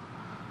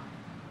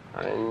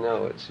 I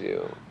know it's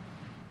you.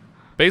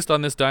 Based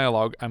on this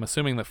dialogue, I'm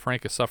assuming that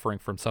Frank is suffering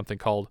from something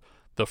called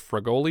the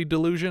Fragoli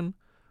delusion,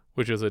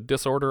 which is a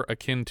disorder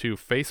akin to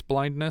face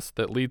blindness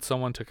that leads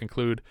someone to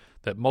conclude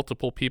that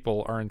multiple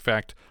people are in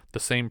fact the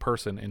same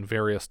person in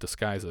various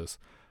disguises.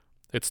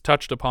 It's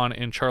touched upon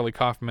in Charlie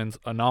Kaufman's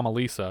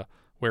Anomalisa,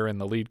 wherein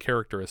the lead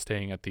character is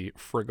staying at the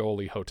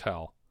Fragoli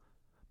Hotel.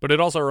 But it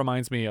also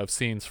reminds me of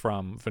scenes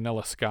from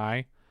Vanilla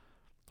Sky,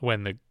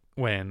 when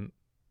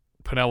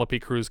Penelope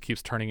Cruz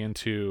keeps turning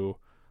into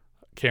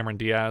Cameron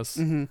Diaz,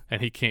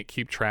 and he can't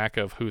keep track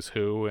of who's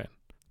who. And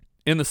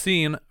in the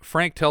scene,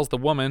 Frank tells the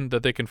woman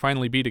that they can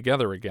finally be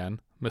together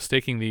again,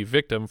 mistaking the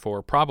victim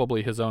for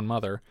probably his own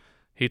mother.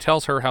 He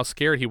tells her how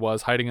scared he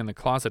was hiding in the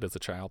closet as a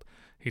child.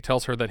 He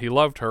tells her that he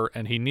loved her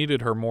and he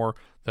needed her more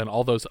than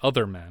all those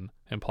other men,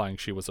 implying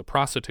she was a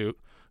prostitute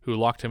who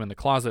locked him in the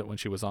closet when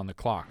she was on the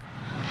clock.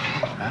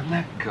 I'm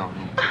not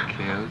going to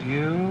kill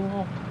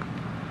you.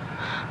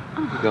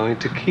 I'm going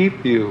to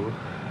keep you.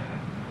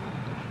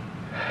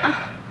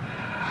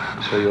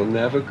 So you'll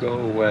never go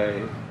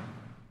away.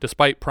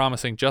 Despite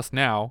promising just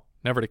now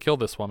never to kill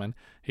this woman,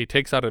 he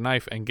takes out a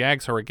knife and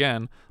gags her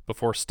again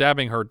before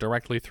stabbing her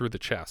directly through the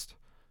chest.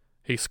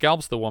 He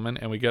scalps the woman,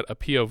 and we get a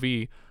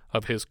POV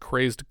of his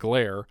crazed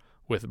glare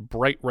with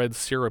bright red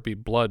syrupy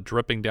blood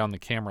dripping down the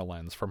camera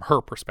lens from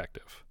her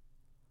perspective.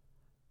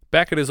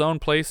 Back at his own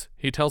place,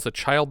 he tells a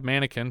child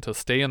mannequin to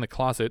stay in the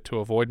closet to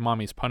avoid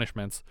Mommy's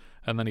punishments,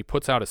 and then he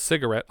puts out a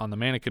cigarette on the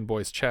mannequin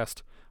boy's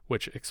chest,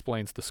 which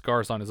explains the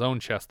scars on his own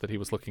chest that he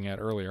was looking at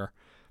earlier.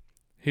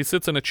 He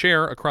sits in a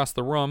chair across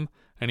the room,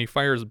 and he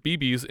fires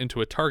BBs into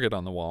a target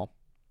on the wall.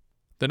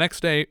 The next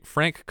day,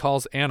 Frank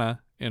calls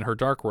Anna in her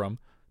dark room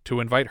to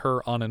invite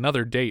her on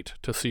another date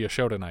to see a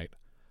show tonight.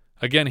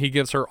 Again, he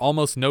gives her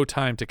almost no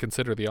time to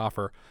consider the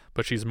offer,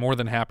 but she's more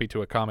than happy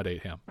to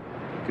accommodate him.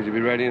 Could you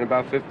be ready in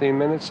about 15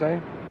 minutes, say?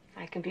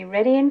 I can be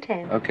ready in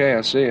 10. Okay,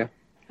 I'll see you.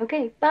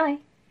 Okay, bye.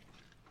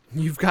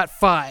 You've got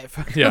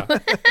 5. Yeah.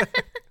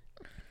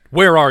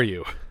 Where are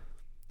you?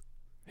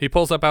 He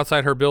pulls up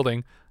outside her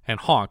building and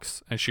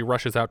honks, and she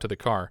rushes out to the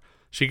car.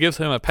 She gives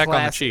him a peck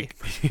Classy. on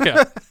the cheek.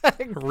 Yeah,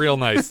 real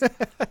nice.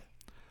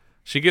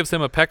 She gives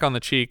him a peck on the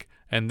cheek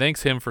and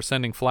thanks him for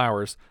sending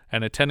flowers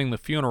and attending the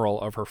funeral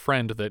of her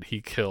friend that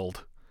he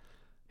killed.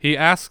 He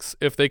asks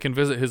if they can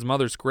visit his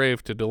mother's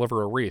grave to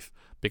deliver a wreath,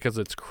 because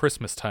it's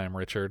Christmas time,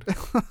 Richard.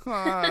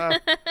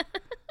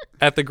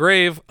 At the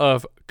grave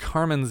of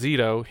Carmen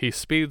Zito, he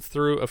speeds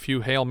through a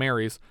few Hail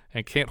Marys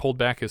and can't hold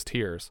back his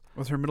tears.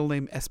 Was her middle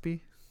name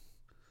Espy?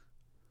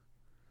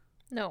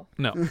 No.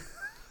 No.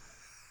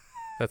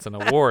 That's an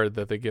award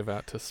that they give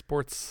out to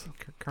sports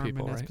Carmen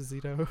people, right?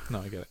 Esposito.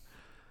 No, I get it.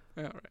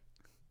 All right.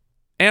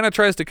 Anna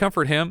tries to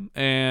comfort him,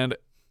 and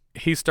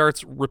he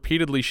starts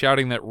repeatedly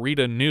shouting that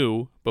Rita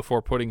knew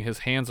before putting his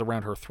hands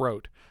around her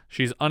throat.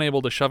 She's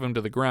unable to shove him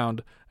to the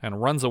ground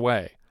and runs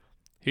away.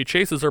 He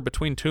chases her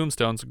between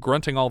tombstones,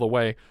 grunting all the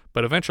way,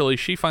 but eventually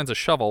she finds a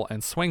shovel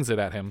and swings it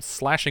at him,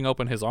 slashing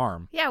open his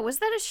arm. Yeah, was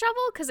that a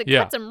shovel? Because it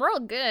Yeah. cuts him real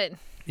good.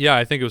 Yeah,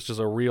 I think it was just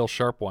a real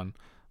sharp one.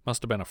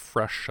 Must have been a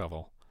fresh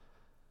shovel.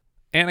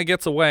 Anna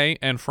gets away,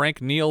 and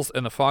Frank kneels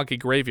in the foggy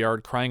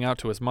graveyard crying out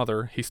to his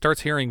mother. He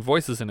starts hearing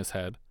voices in his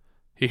head.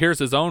 He hears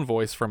his own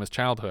voice from his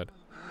childhood.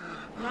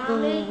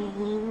 Mommy?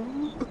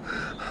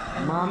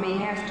 Mommy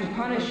has to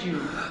punish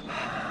you.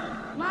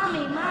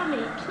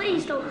 Mommy,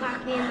 please don't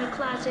lock me in the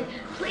closet.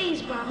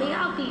 Please, Mommy,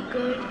 I'll be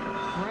good.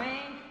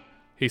 Frank?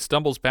 He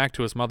stumbles back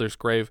to his mother's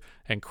grave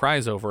and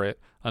cries over it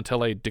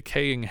until a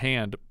decaying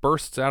hand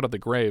bursts out of the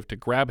grave to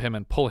grab him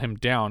and pull him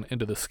down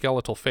into the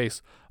skeletal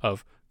face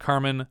of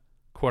Carmen,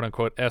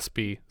 quote-unquote,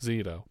 Espy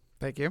Zito.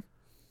 Thank you.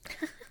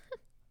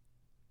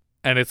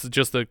 And it's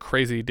just a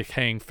crazy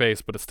decaying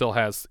face, but it still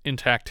has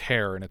intact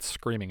hair and it's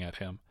screaming at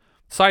him.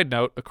 Side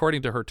note,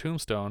 according to her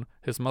tombstone,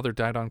 his mother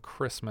died on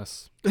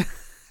Christmas. It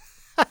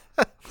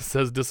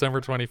says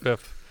December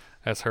 25th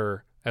as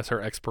her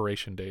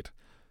expiration date.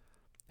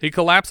 He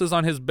collapses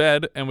on his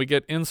bed, and we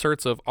get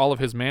inserts of all of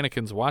his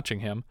mannequins watching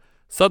him.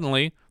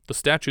 Suddenly, the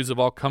statues have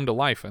all come to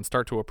life and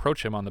start to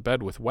approach him on the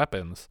bed with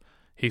weapons.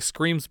 He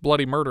screams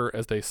bloody murder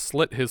as they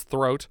slit his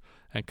throat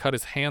and cut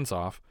his hands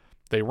off.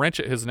 They wrench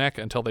at his neck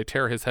until they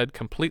tear his head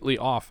completely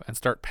off and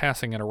start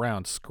passing it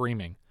around,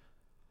 screaming.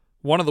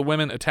 One of the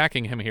women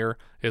attacking him here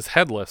is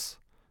headless,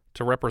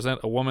 to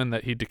represent a woman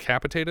that he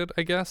decapitated,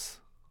 I guess?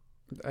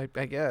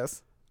 I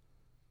guess.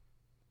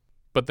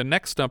 But the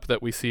next stump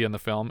that we see in the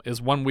film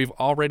is one we've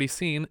already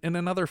seen in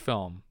another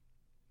film.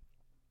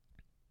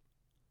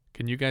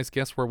 Can you guys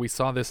guess where we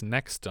saw this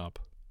next stump?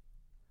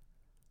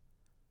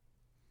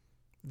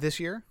 This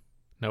year?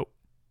 Nope.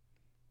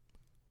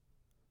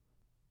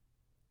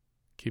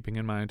 Keeping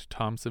in mind,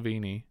 Tom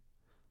Savini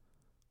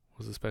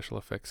was a special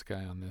effects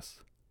guy on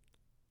this.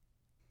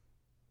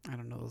 I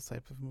don't know those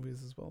type of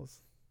movies as well as...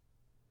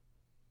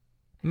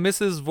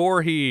 Mrs.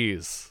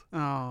 Voorhees.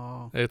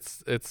 Oh.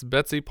 It's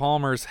Betsy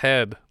Palmer's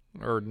head,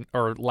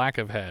 or lack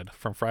of head,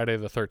 from Friday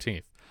the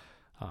 13th.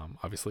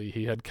 Obviously,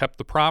 he had kept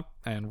the prop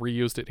and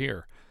reused it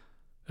here.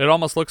 It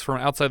almost looks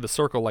from outside the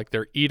circle like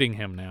they're eating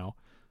him now.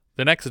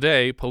 The next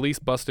day, police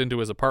bust into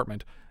his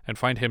apartment and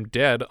find him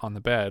dead on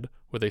the bed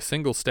with a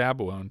single stab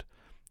wound.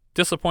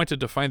 Disappointed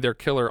to find their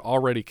killer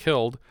already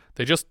killed,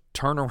 they just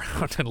turn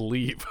around and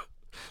leave.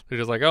 They're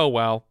just like, oh,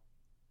 well,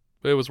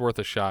 it was worth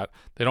a shot.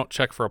 They don't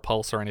check for a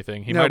pulse or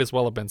anything. He might as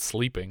well have been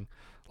sleeping.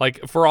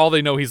 Like, for all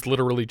they know, he's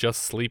literally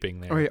just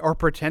sleeping there. Or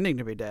pretending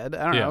to be dead.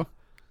 I don't know.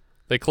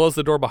 They close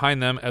the door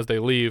behind them as they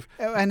leave.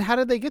 And how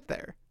did they get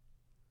there?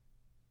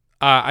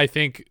 I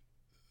think,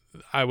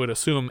 I would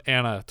assume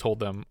Anna told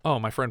them, oh,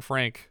 my friend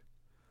Frank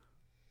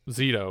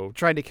Zito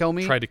tried to kill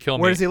me?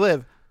 Where does he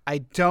live? I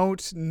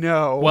don't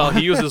know. Well,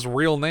 he used his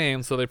real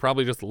name, so they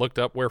probably just looked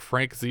up where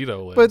Frank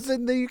Zito lives. But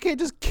then you can't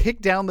just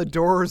kick down the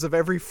doors of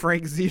every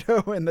Frank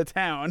Zito in the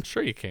town.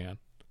 Sure you can.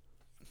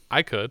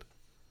 I could.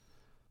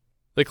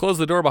 They close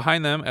the door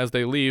behind them as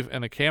they leave,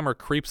 and the camera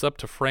creeps up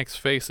to Frank's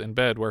face in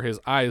bed where his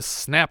eyes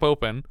snap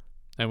open,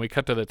 and we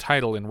cut to the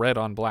title in red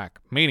on black,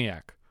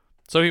 Maniac.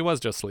 So he was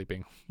just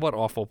sleeping. What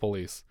awful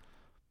police.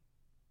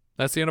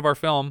 That's the end of our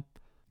film.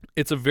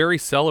 It's a very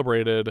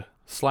celebrated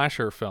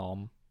slasher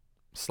film.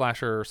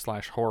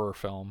 Slasher/horror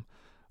film.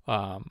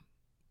 And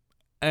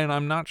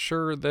I'm not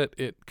sure that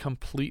it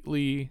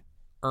completely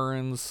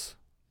earns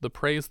the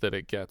praise that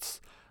it gets.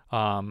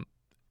 I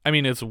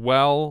mean, it's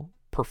well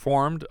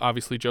performed.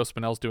 Obviously, Joe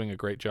Spinell's doing a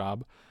great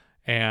job.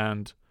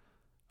 And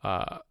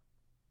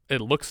it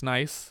looks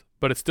nice,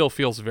 but it still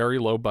feels very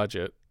low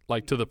budget,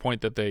 like to the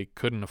point that they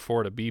couldn't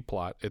afford a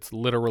B-plot. It's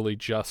literally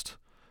just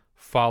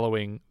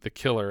following the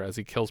killer as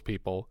he kills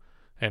people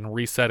and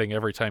resetting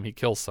every time he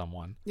kills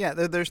someone. Yeah,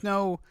 there's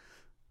no...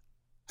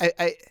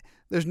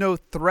 there's no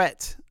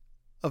threat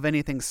of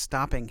anything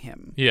stopping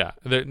him. Yeah,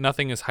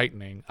 nothing is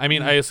heightening. I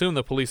mean, I assume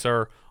the police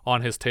are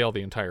on his tail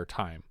the entire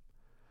time.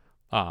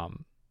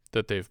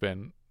 That they've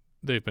been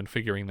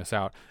figuring this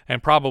out,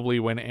 and probably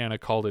when Anna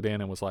called it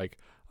in and was like,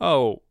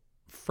 "Oh,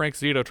 Frank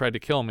Zito tried to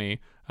kill me,"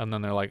 and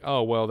then they're like,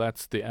 "Oh, well,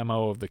 that's the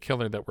MO of the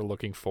killer that we're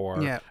looking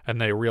for,"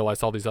 and they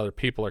realized all these other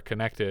people are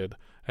connected,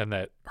 and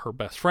that her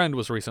best friend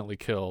was recently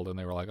killed, and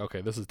they were like,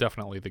 "Okay, this is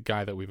definitely the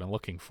guy that we've been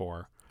looking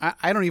for."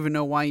 I don't even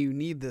know why you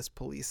need this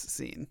police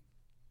scene.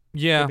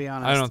 Yeah, to be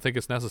honest. I don't think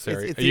it's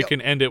necessary. You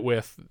can end it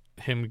with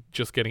him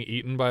just getting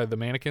eaten by the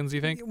mannequins, you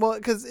think? Well,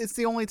 because it's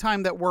the only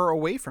time that we're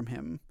away from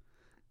him.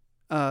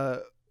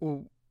 Why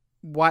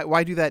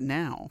do that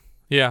now?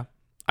 Yeah.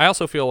 I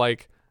also feel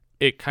like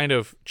it kind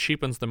of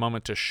cheapens the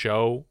moment to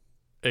show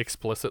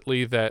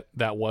explicitly that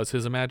was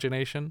his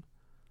imagination.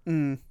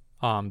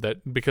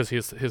 That because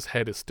his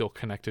head is still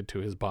connected to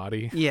his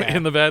body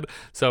in the bed.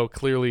 So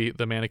clearly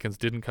the mannequins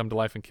didn't come to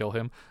life and kill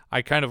him.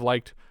 I kind of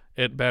liked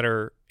it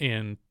better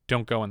in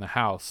Don't Go in the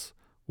House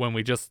when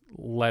we just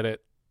let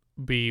it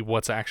be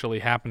what's actually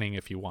happening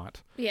if you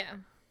want. Yeah.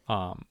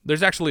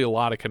 There's actually a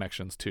lot of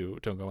connections to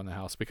Don't Go in the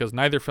House because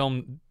neither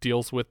film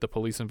deals with the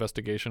police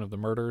investigation of the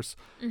murders.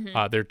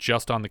 They're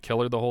just on the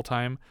killer the whole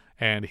time,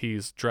 and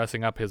he's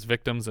dressing up his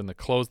victims in the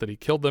clothes that he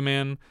killed them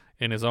in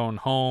his own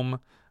home,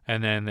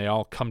 and then they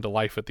all come to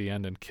life at the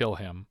end and kill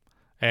him.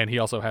 And he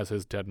also has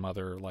his dead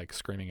mother like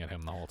screaming at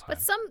him the whole time.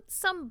 But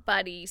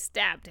somebody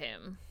stabbed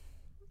him.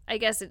 I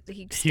guess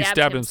he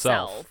stabbed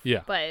himself.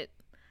 Yeah. But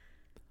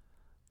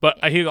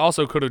he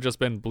also could have just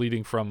been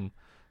bleeding from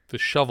the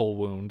shovel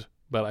wound.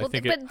 But I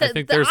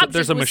think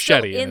there's a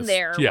machete in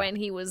there when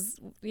he was,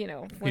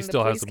 when he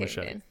still has the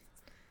machete.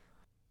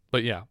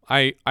 But yeah,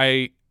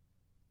 I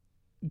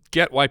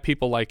get why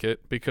people like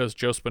it because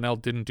Joe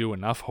Spinell didn't do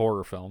enough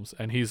horror films,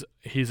 and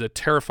he's a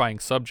terrifying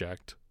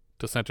subject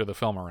to center the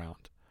film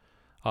around.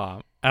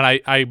 And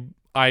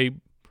I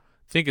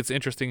think it's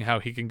interesting how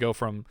he can go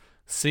from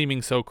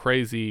seeming so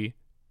crazy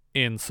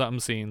in some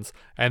scenes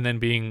and then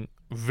being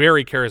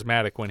very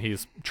charismatic when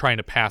he's trying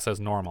to pass as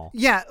normal.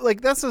 Yeah,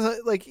 like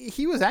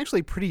he was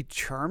actually pretty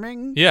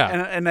charming. Yeah,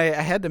 and I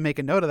had to make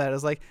a note of that.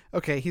 It's like,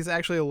 okay, he's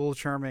actually a little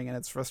charming, and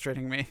it's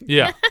frustrating me.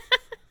 Yeah,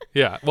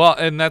 yeah. Well,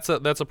 and that's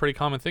a pretty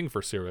common thing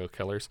for serial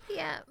killers.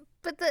 Yeah,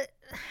 But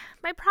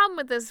my problem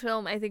with this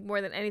film, I think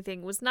more than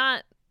anything, was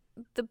not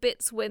the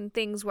bits when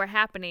things were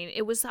happening.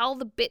 It was all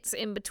the bits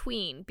in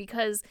between,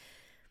 because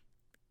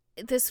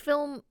this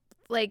film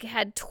like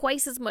had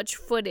twice as much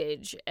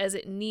footage as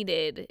it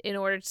needed in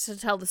order to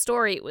tell the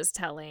story it was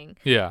telling.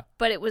 Yeah.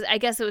 But I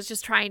guess it was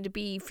just trying to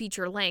be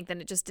feature length,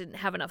 and it just didn't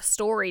have enough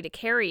story to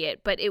carry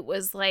it. But it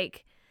was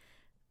like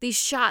these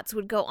shots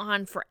would go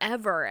on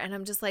forever, and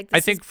I'm just like, this I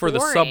think is for the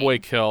boring. subway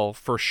kill,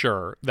 for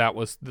sure, that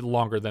was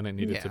longer than it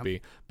needed to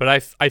be. But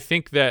I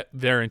think that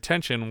their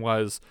intention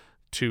was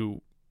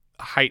to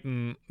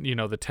heighten,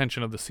 the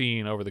tension of the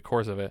scene over the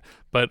course of it.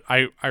 But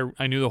I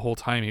knew the whole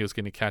time he was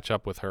going to catch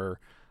up with her.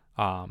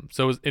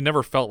 So it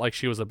never felt like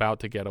she was about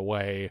to get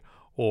away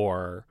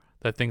or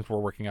that things were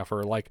working out for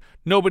her. Like,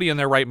 nobody in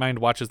their right mind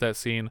watches that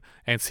scene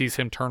and sees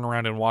him turn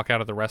around and walk out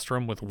of the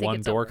restroom with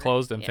one door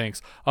closed and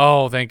thinks,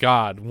 oh, thank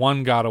God,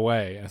 one got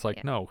away. And it's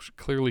like, no,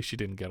 clearly she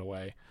didn't get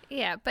away.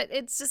 Yeah, but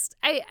it's just,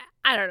 I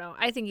don't know.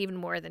 I think even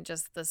more than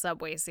just the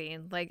subway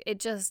scene, like,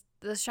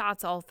 the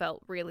shots all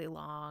felt really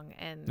long.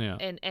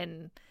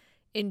 And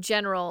in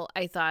general,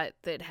 I thought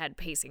that it had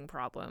pacing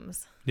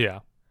problems. Yeah.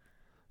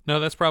 No,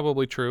 that's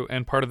probably true,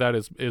 and part of that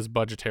is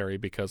budgetary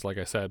because, like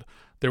I said,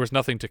 there was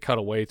nothing to cut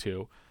away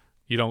to.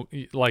 You don't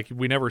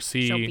we never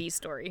see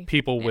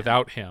people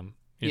without him.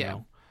 You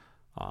know,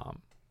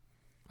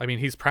 I mean,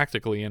 he's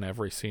practically in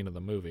every scene of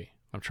the movie.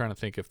 I'm trying to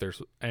think if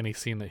there's any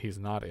scene that he's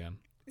not in.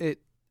 If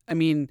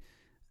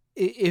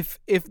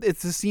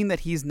it's a scene that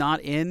he's not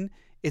in,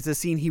 it's a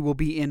scene he will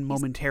be in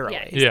momentarily.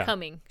 He's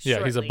coming shortly.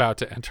 Yeah, he's about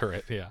to enter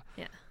it. Yeah.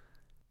 Yeah.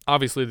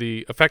 Obviously,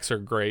 the effects are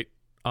great.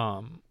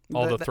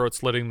 All the throat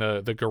slitting,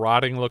 the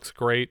garroting looks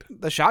great.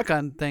 The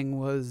shotgun thing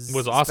was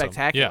awesome.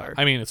 Spectacular. Yeah,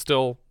 I mean,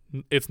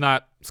 it's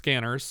not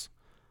Scanners,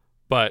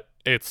 but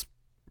it's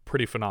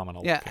pretty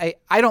phenomenal. Yeah,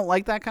 I don't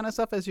like that kind of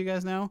stuff, as you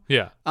guys know.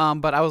 Yeah.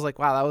 But I was like,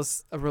 wow, that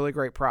was a really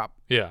great prop.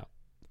 Yeah.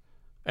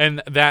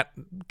 And that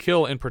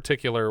kill in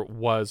particular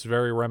was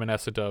very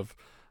reminiscent of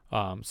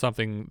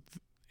something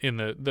in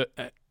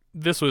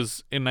this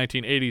was in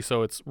 1980,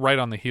 so it's right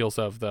on the heels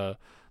of the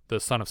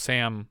Son of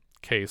Sam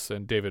case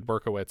and David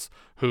Berkowitz,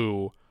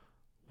 who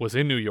was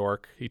in New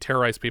York. He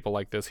terrorized people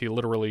like this. He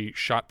literally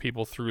shot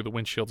people through the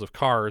windshields of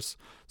cars.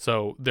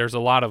 So there's a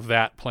lot of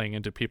that playing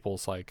into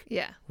people's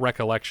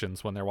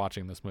recollections when they're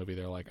watching this movie.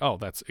 They're like, oh,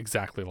 that's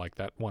exactly like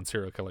that one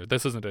serial killer.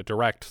 This isn't a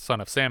direct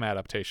Son of Sam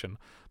adaptation,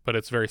 but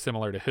it's very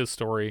similar to his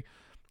story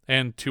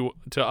and to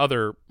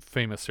other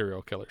famous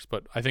serial killers.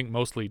 But I think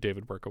mostly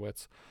David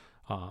Berkowitz.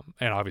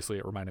 And obviously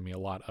it reminded me a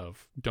lot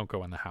of Don't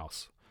Go in the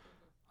House.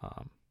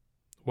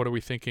 What are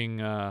we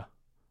thinking? I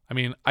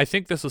mean, I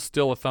think this is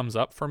still a thumbs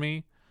up for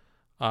me.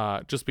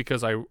 Just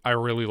because I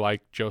really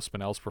like Joe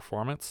Spinell's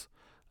performance,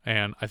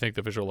 and I think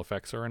the visual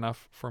effects are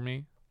enough for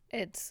me.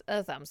 It's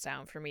a thumbs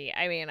down for me.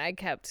 I mean, I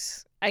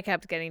kept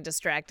getting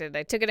distracted.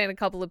 I took it in a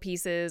couple of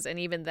pieces, and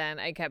even then,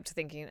 I kept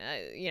thinking,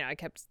 I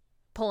kept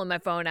pulling my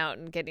phone out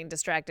and getting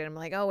distracted. I'm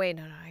like, oh wait,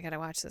 no, I gotta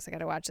watch this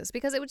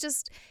because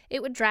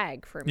it would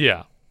drag for me.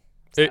 Yeah,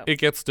 so. It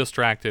gets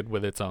distracted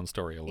with its own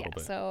story a little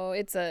bit. So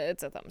it's a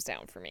thumbs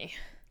down for me.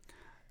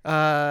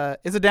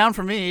 It's a down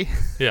for me.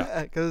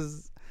 Yeah,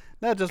 because.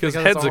 Not just because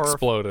heads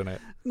explode in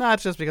it. Not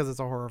just because it's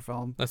a horror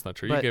film. That's not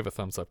true. You gave a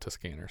thumbs up to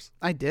Scanners.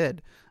 I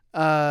did.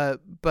 But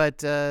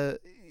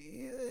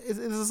this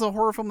is a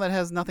horror film that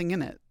has nothing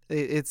in it.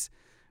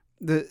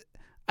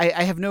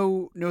 I have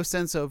no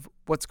sense of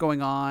what's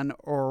going on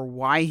or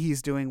why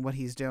he's doing what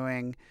he's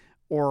doing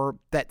or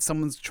that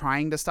someone's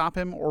trying to stop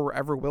him or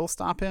ever will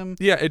stop him.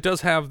 Yeah, it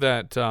does have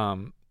that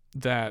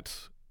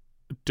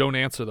don't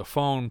answer the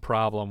phone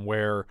problem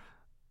where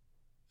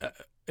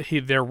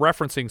they're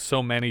referencing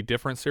so many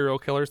different serial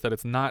killers that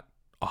it's not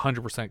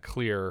 100%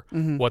 clear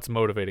what's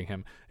motivating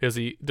him. Does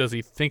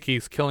he think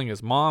he's killing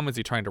his mom? Is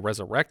he trying to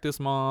resurrect his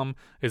mom?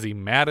 Is he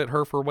mad at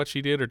her for what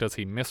she did, or does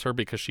he miss her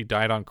because she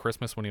died on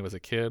Christmas when he was a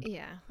kid?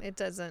 Yeah, it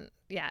doesn't.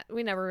 Yeah,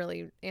 we never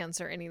really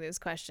answer any of those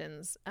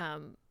questions.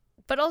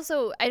 But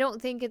also, I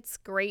don't think it's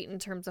great in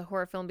terms of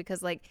horror film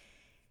because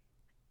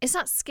it's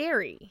not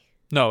scary.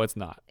 No, it's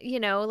not.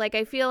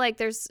 I feel like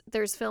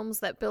there's films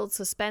that build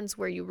suspense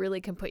where you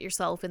really can put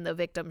yourself in the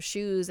victim's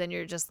shoes and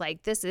you're just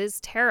like, this is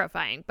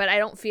terrifying. But I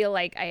don't feel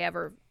like I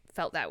ever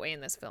felt that way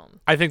in this film.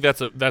 I think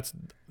that's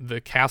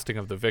the casting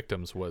of the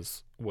victims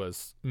was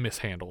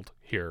mishandled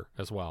here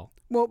as well.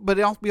 Well, but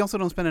we also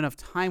don't spend enough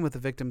time with the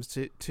victims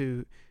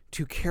to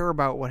care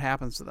about what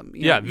happens to them.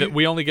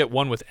 We only get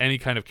one with any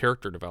kind of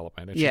character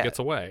development, and she gets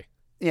away.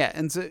 Yeah,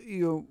 and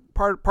so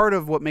part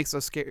of what makes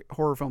a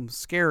horror film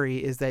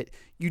scary is that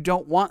you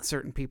don't want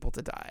certain people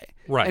to die.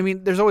 Right. I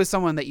mean, there's always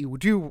someone that you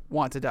do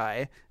want to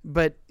die,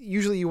 but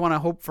usually you want to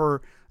hope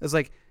for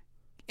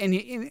and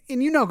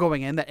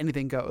going in that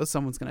anything goes,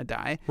 someone's going to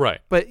die. Right.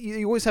 But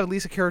you always have at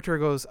least a character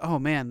who goes, oh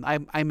man,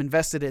 I'm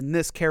invested in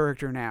this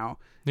character now.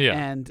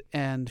 Yeah.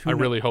 And I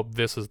really hope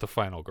this is the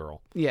final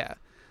girl. Yeah.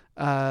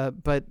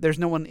 But there's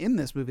no one in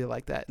this movie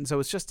like that, and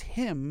so it's just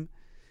him,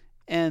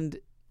 and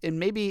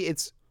maybe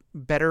it's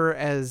better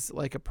as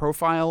like a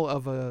profile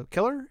of a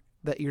killer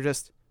that you're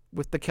just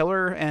with the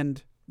killer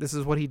and this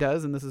is what he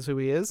does and this is who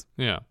he is.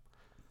 Yeah.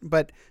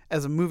 But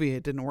as a movie,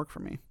 it didn't work for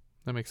me.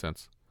 That makes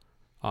sense.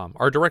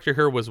 Our director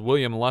here was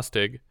William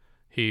Lustig.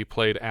 He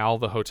played Al,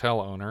 the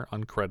hotel owner,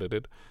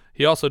 uncredited.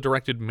 He also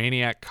directed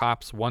Maniac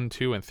Cops 1,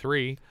 2, and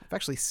 3. I've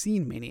actually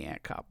seen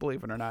Maniac Cop,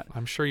 believe it or not.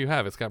 I'm sure you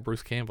have. It's got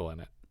Bruce Campbell in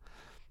it.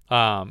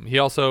 He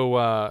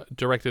also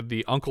directed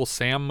the Uncle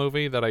Sam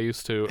movie that I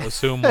used to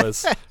assume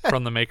was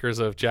from the makers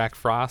of Jack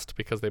Frost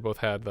because they both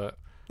had the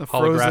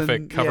holographic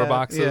Frozen, cover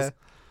boxes.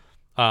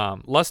 Yeah.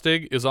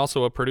 Lustig is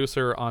also a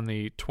producer on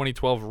the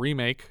 2012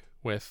 remake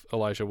with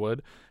Elijah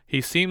Wood.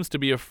 He seems to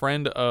be a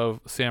friend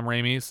of Sam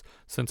Raimi's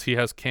since he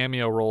has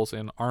cameo roles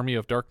in Army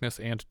of Darkness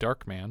and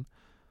Darkman.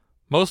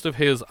 Most of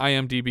his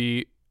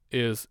IMDb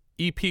is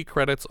EP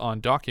credits on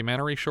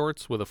documentary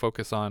shorts with a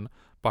focus on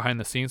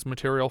behind-the-scenes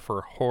material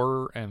for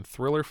horror and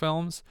thriller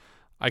films.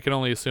 I can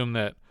only assume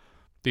that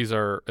these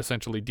are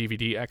essentially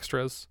DVD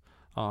extras,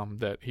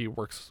 that he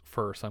works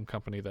for some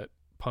company that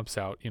pumps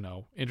out,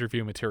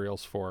 interview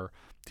materials for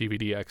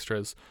DVD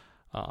extras.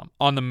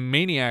 On the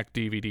Maniac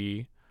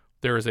DVD,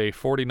 there is a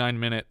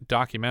 49-minute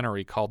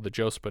documentary called The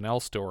Joe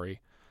Spinell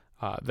Story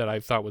that I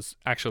thought was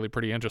actually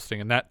pretty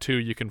interesting, and that, too,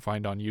 you can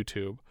find on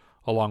YouTube,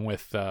 along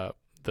with the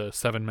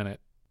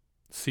 7-minute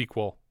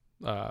sequel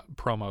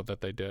promo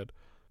that they did.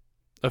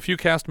 A few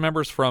cast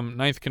members from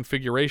Ninth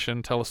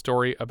Configuration tell a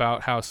story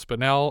about how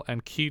Spinell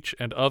and Keach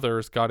and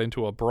others got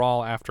into a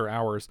brawl after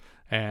hours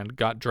and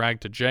got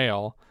dragged to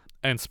jail,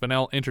 and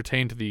Spinell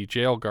entertained the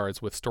jail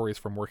guards with stories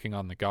from working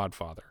on The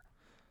Godfather.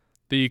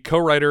 The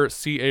co-writer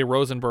C.A.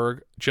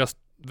 Rosenberg, just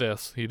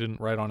this, he didn't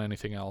write on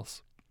anything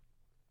else.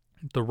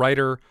 The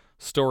writer,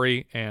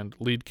 story, and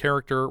lead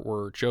character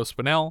were Joe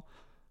Spinell.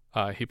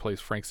 He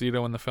plays Frank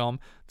Zito in the film.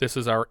 This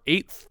is our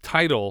 8th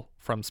title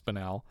from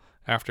Spinell,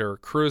 after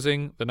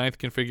Cruising, The Ninth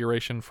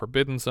Configuration,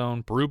 Forbidden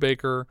Zone,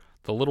 Brubaker,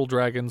 The Little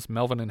Dragons,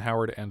 Melvin and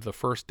Howard, and The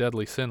First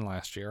Deadly Sin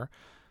last year.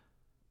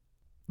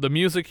 The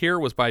music here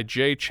was by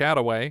Jay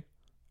Chataway.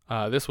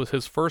 This was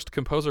his first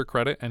composer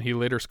credit, and he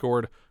later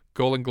scored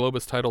Golden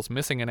Globus titles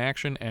Missing in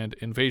Action and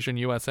Invasion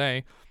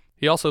USA.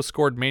 He also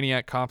scored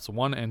Maniac Cops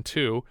 1 and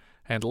 2,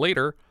 and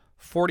later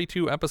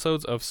 42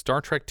 episodes of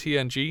Star Trek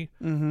TNG,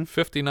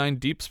 59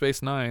 Deep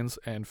Space Nines,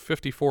 and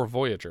 54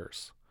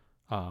 Voyagers.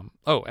 And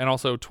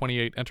also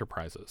 28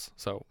 Enterprises.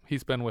 So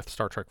he's been with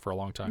Star Trek for a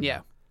long time. Yeah.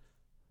 Now.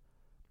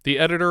 The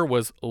editor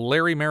was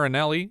Larry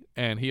Marinelli,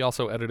 and he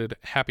also edited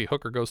Happy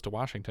Hooker Goes to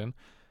Washington.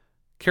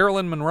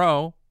 Carolyn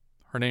Monroe,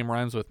 her name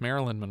rhymes with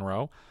Marilyn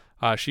Monroe.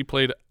 She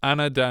played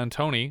Anna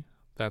D'Antoni.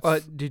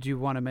 That's. Did you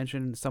want to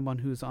mention someone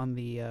who's on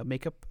the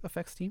makeup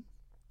effects team?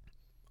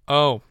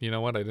 Oh, you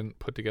know what? I didn't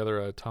put together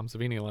a Tom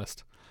Savini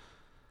list.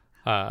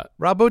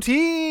 Rob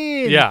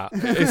Bottin! Yeah.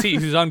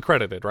 He's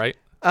uncredited, right?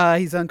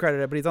 He's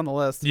uncredited, but he's on the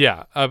list.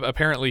 Yeah.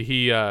 Apparently,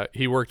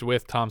 he worked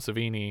with Tom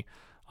Savini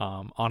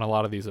on a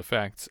lot of these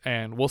effects,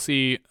 and we'll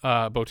see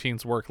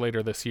Bottin's work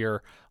later this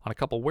year on a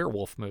couple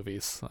werewolf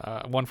movies,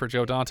 one for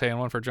Joe Dante and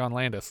one for John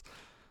Landis.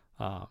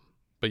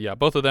 But yeah,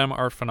 both of them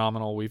are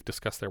phenomenal. We've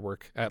discussed their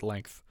work at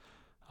length.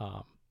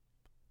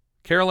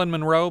 Carolyn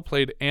Monroe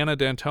played Anna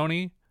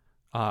D'Antoni.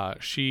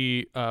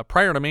 She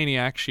prior to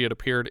Maniac, she had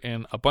appeared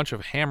in a bunch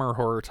of Hammer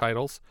horror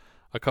titles,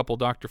 a couple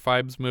Dr.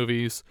 Phibes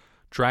movies,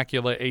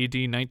 Dracula AD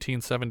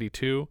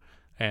 1972,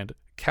 and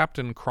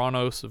Captain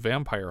Kronos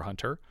Vampire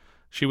Hunter.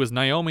 She was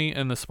Naomi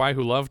in The Spy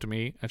Who Loved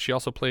Me, and she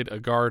also played a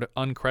guard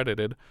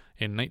uncredited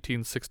in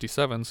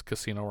 1967's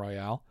Casino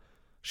Royale.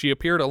 She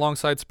appeared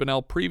alongside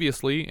Spinell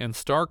previously in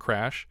Star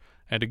Crash,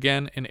 and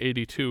again in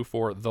 '82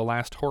 for The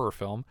Last Horror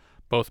Film.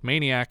 Both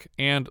Maniac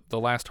and The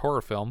Last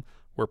Horror Film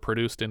were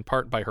produced in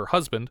part by her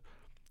husband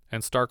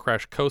and Star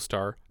Crash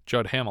co-star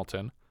Judd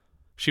Hamilton.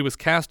 She was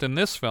cast in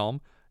this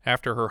film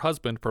after her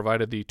husband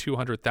provided the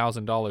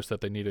 $200,000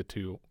 that they needed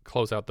to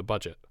close out the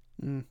budget.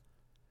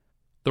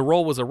 The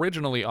role was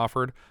originally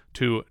offered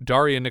to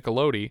Daria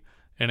Nicolodi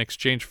in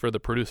exchange for the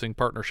producing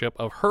partnership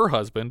of her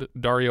husband,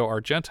 Dario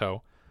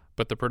Argento,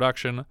 but the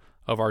production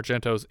of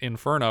Argento's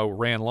Inferno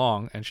ran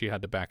long and she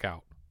had to back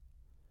out.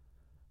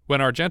 When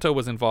Argento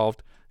was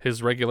involved,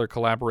 his regular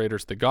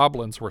collaborators, the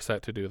Goblins, were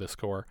set to do the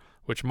score,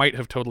 which might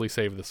have totally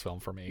saved this film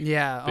for me.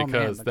 Yeah,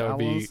 because the that would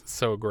be Goblins.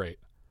 so great.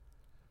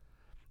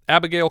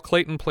 Abigail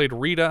Clayton played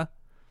Rita.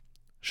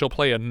 She'll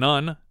play a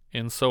nun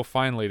in So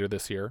Fine later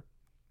this year.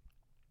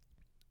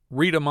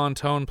 Rita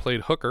Montone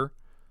played Hooker.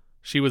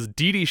 She was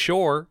Dee Dee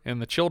Shore in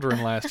The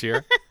Children last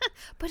year.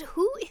 But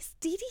who is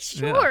Dee Dee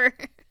Shore?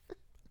 Yeah.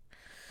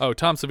 Oh,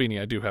 Tom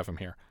Savini. I do have him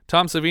here.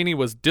 Tom Savini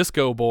was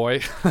Disco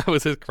Boy. That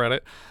was his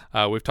credit.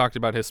 We've talked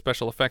about his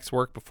special effects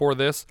work before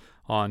this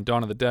on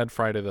Dawn of the Dead,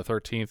 Friday the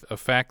 13th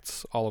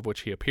effects, all of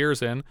which he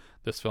appears in.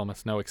 This film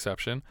is no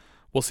exception.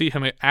 We'll see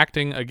him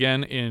acting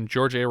again in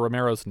George A.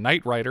 Romero's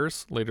Night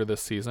Riders later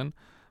this season,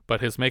 but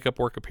his makeup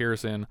work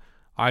appears in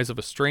Eyes of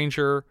a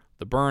Stranger,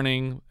 The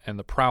Burning, and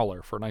The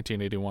Prowler for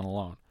 1981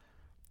 alone.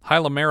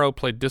 Hyla Marrow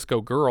played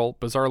Disco Girl,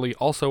 bizarrely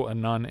also a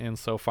nun in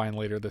So Fine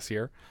later this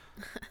year.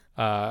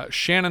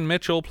 Shannon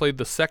Mitchell played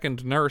the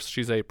second nurse.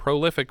 She's a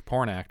prolific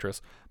porn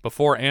actress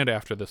before and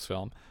after this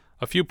film.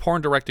 A few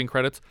porn directing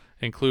credits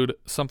include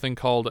something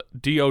called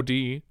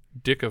DOD,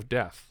 Dick of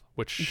Death,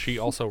 which she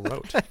also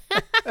wrote.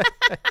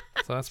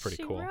 So that's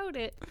pretty cool. She wrote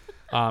it.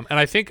 And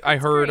I think I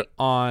heard great.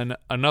 on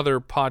another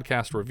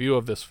podcast review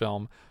of this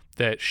film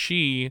that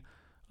she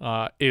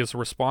is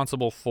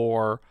responsible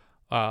for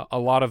a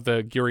lot of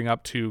the gearing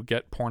up to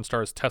get porn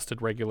stars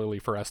tested regularly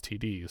for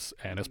STDs,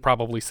 and has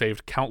probably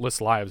saved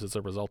countless lives as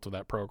a result of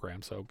that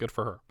program. So good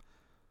for her.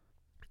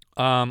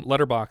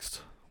 Letterboxd,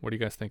 what are you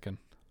guys thinking?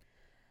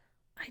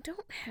 I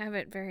don't have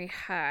it very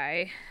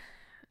high.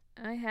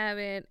 I have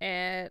it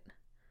at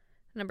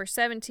number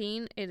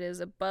 17. It is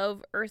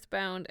above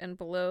Earthbound and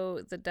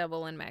below The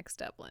Devil and Max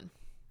Devlin.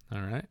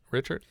 All right.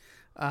 Richard?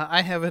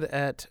 I have it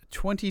at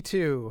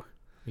 22.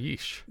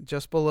 Yeesh.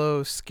 Just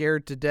below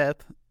Scared to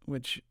Death,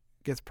 which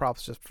gets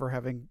props just for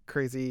having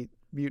crazy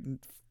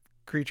mutant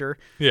creature.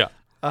 Yeah.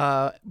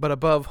 But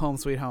above Home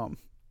Sweet Home.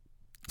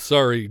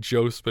 Sorry,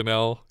 Joe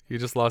Spinell. You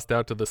just lost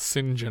out to the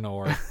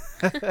Sinjanor.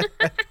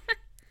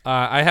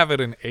 I have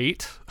it an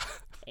 8.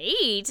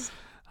 8?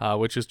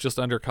 Which is just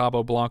under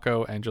Cabo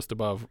Blanco and just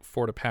above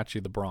Fort Apache,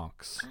 the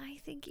Bronx. I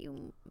think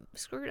you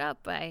screwed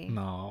up by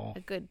a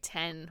good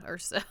 10 or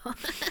so.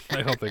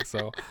 I don't think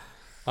so.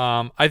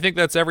 I think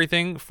that's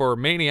everything for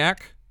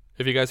Maniac.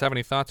 If you guys have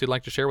any thoughts you'd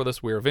like to share with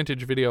us, we're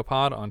Vintage Video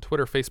Pod on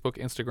Twitter, Facebook,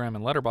 Instagram,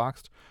 and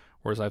Letterboxd.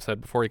 Or as I've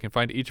said before, you can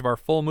find each of our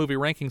full movie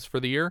rankings for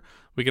the year.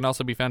 We can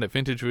also be found at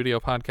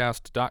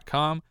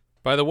vintagevideopodcast.com.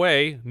 By the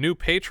way, new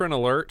patron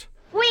alert.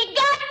 We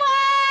got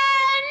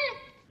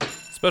one!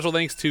 Special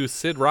thanks to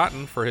Sid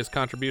Rotten for his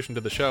contribution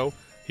to the show.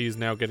 He's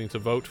now getting to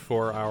vote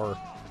for our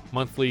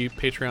monthly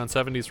Patreon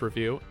 70s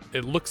review.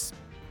 It looks,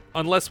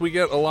 unless we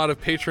get a lot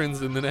of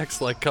patrons in the next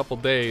couple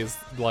days,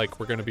 like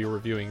we're going to be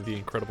reviewing The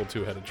Incredible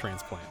Two-Headed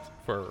Transplant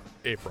for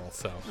April.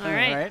 So All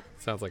right.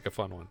 Sounds like a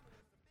fun one.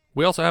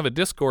 We also have a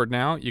Discord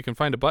now. You can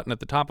find a button at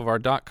the top of our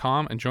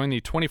 .com and join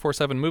the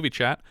 24/7 movie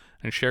chat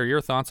and share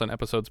your thoughts on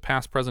episodes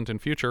past, present,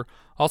 and future.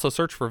 Also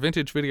search for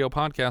Vintage Video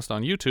Podcast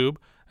on YouTube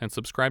and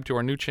subscribe to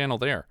our new channel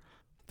there.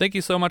 Thank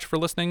you so much for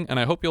listening, and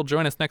I hope you'll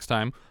join us next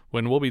time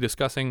when we'll be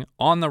discussing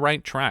On the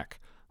Right Track,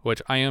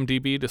 which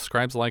IMDb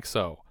describes like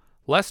so.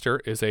 Lester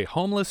is a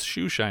homeless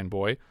shoeshine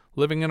boy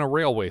living in a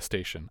railway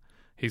station.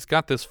 He's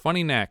got this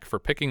funny knack for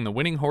picking the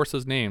winning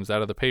horses' names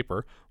out of the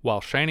paper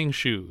while shining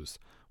shoes.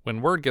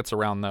 When word gets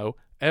around, though,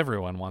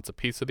 everyone wants a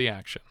piece of the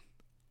action.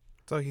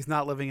 So he's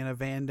not living in a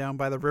van down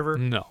by the river?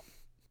 No.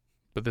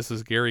 But this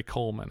is Gary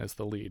Coleman as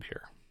the lead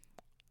here.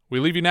 We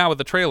leave you now with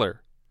the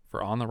trailer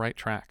for On the Right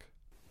Track.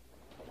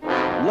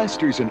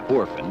 Lester's an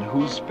orphan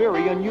who's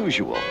very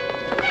unusual.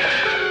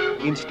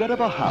 Instead of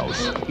a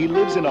house, he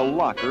lives in a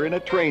locker in a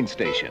train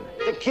station.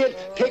 The kid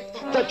picked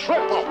the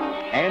triple.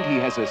 And he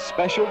has a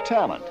special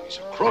talent. He's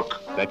a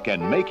crook. That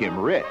can make him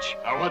rich.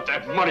 I want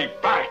that money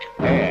back.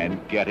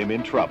 And get him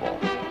in trouble.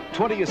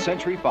 20th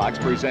Century Fox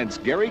presents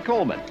Gary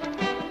Coleman,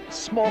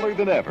 smaller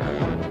than ever.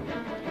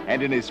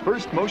 And in his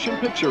first motion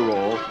picture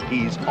role,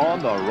 he's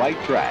on the right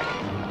track.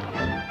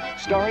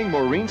 Starring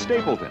Maureen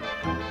Stapleton,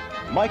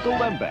 Michael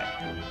Lembeck,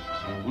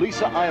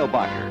 Lisa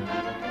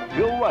Eilbacher,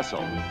 Bill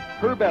Russell,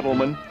 Herb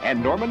Edelman,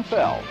 and Norman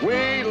Fell.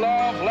 We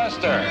love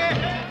Lester.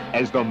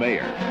 As the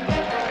mayor.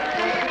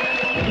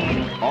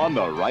 On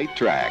the Right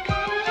Track.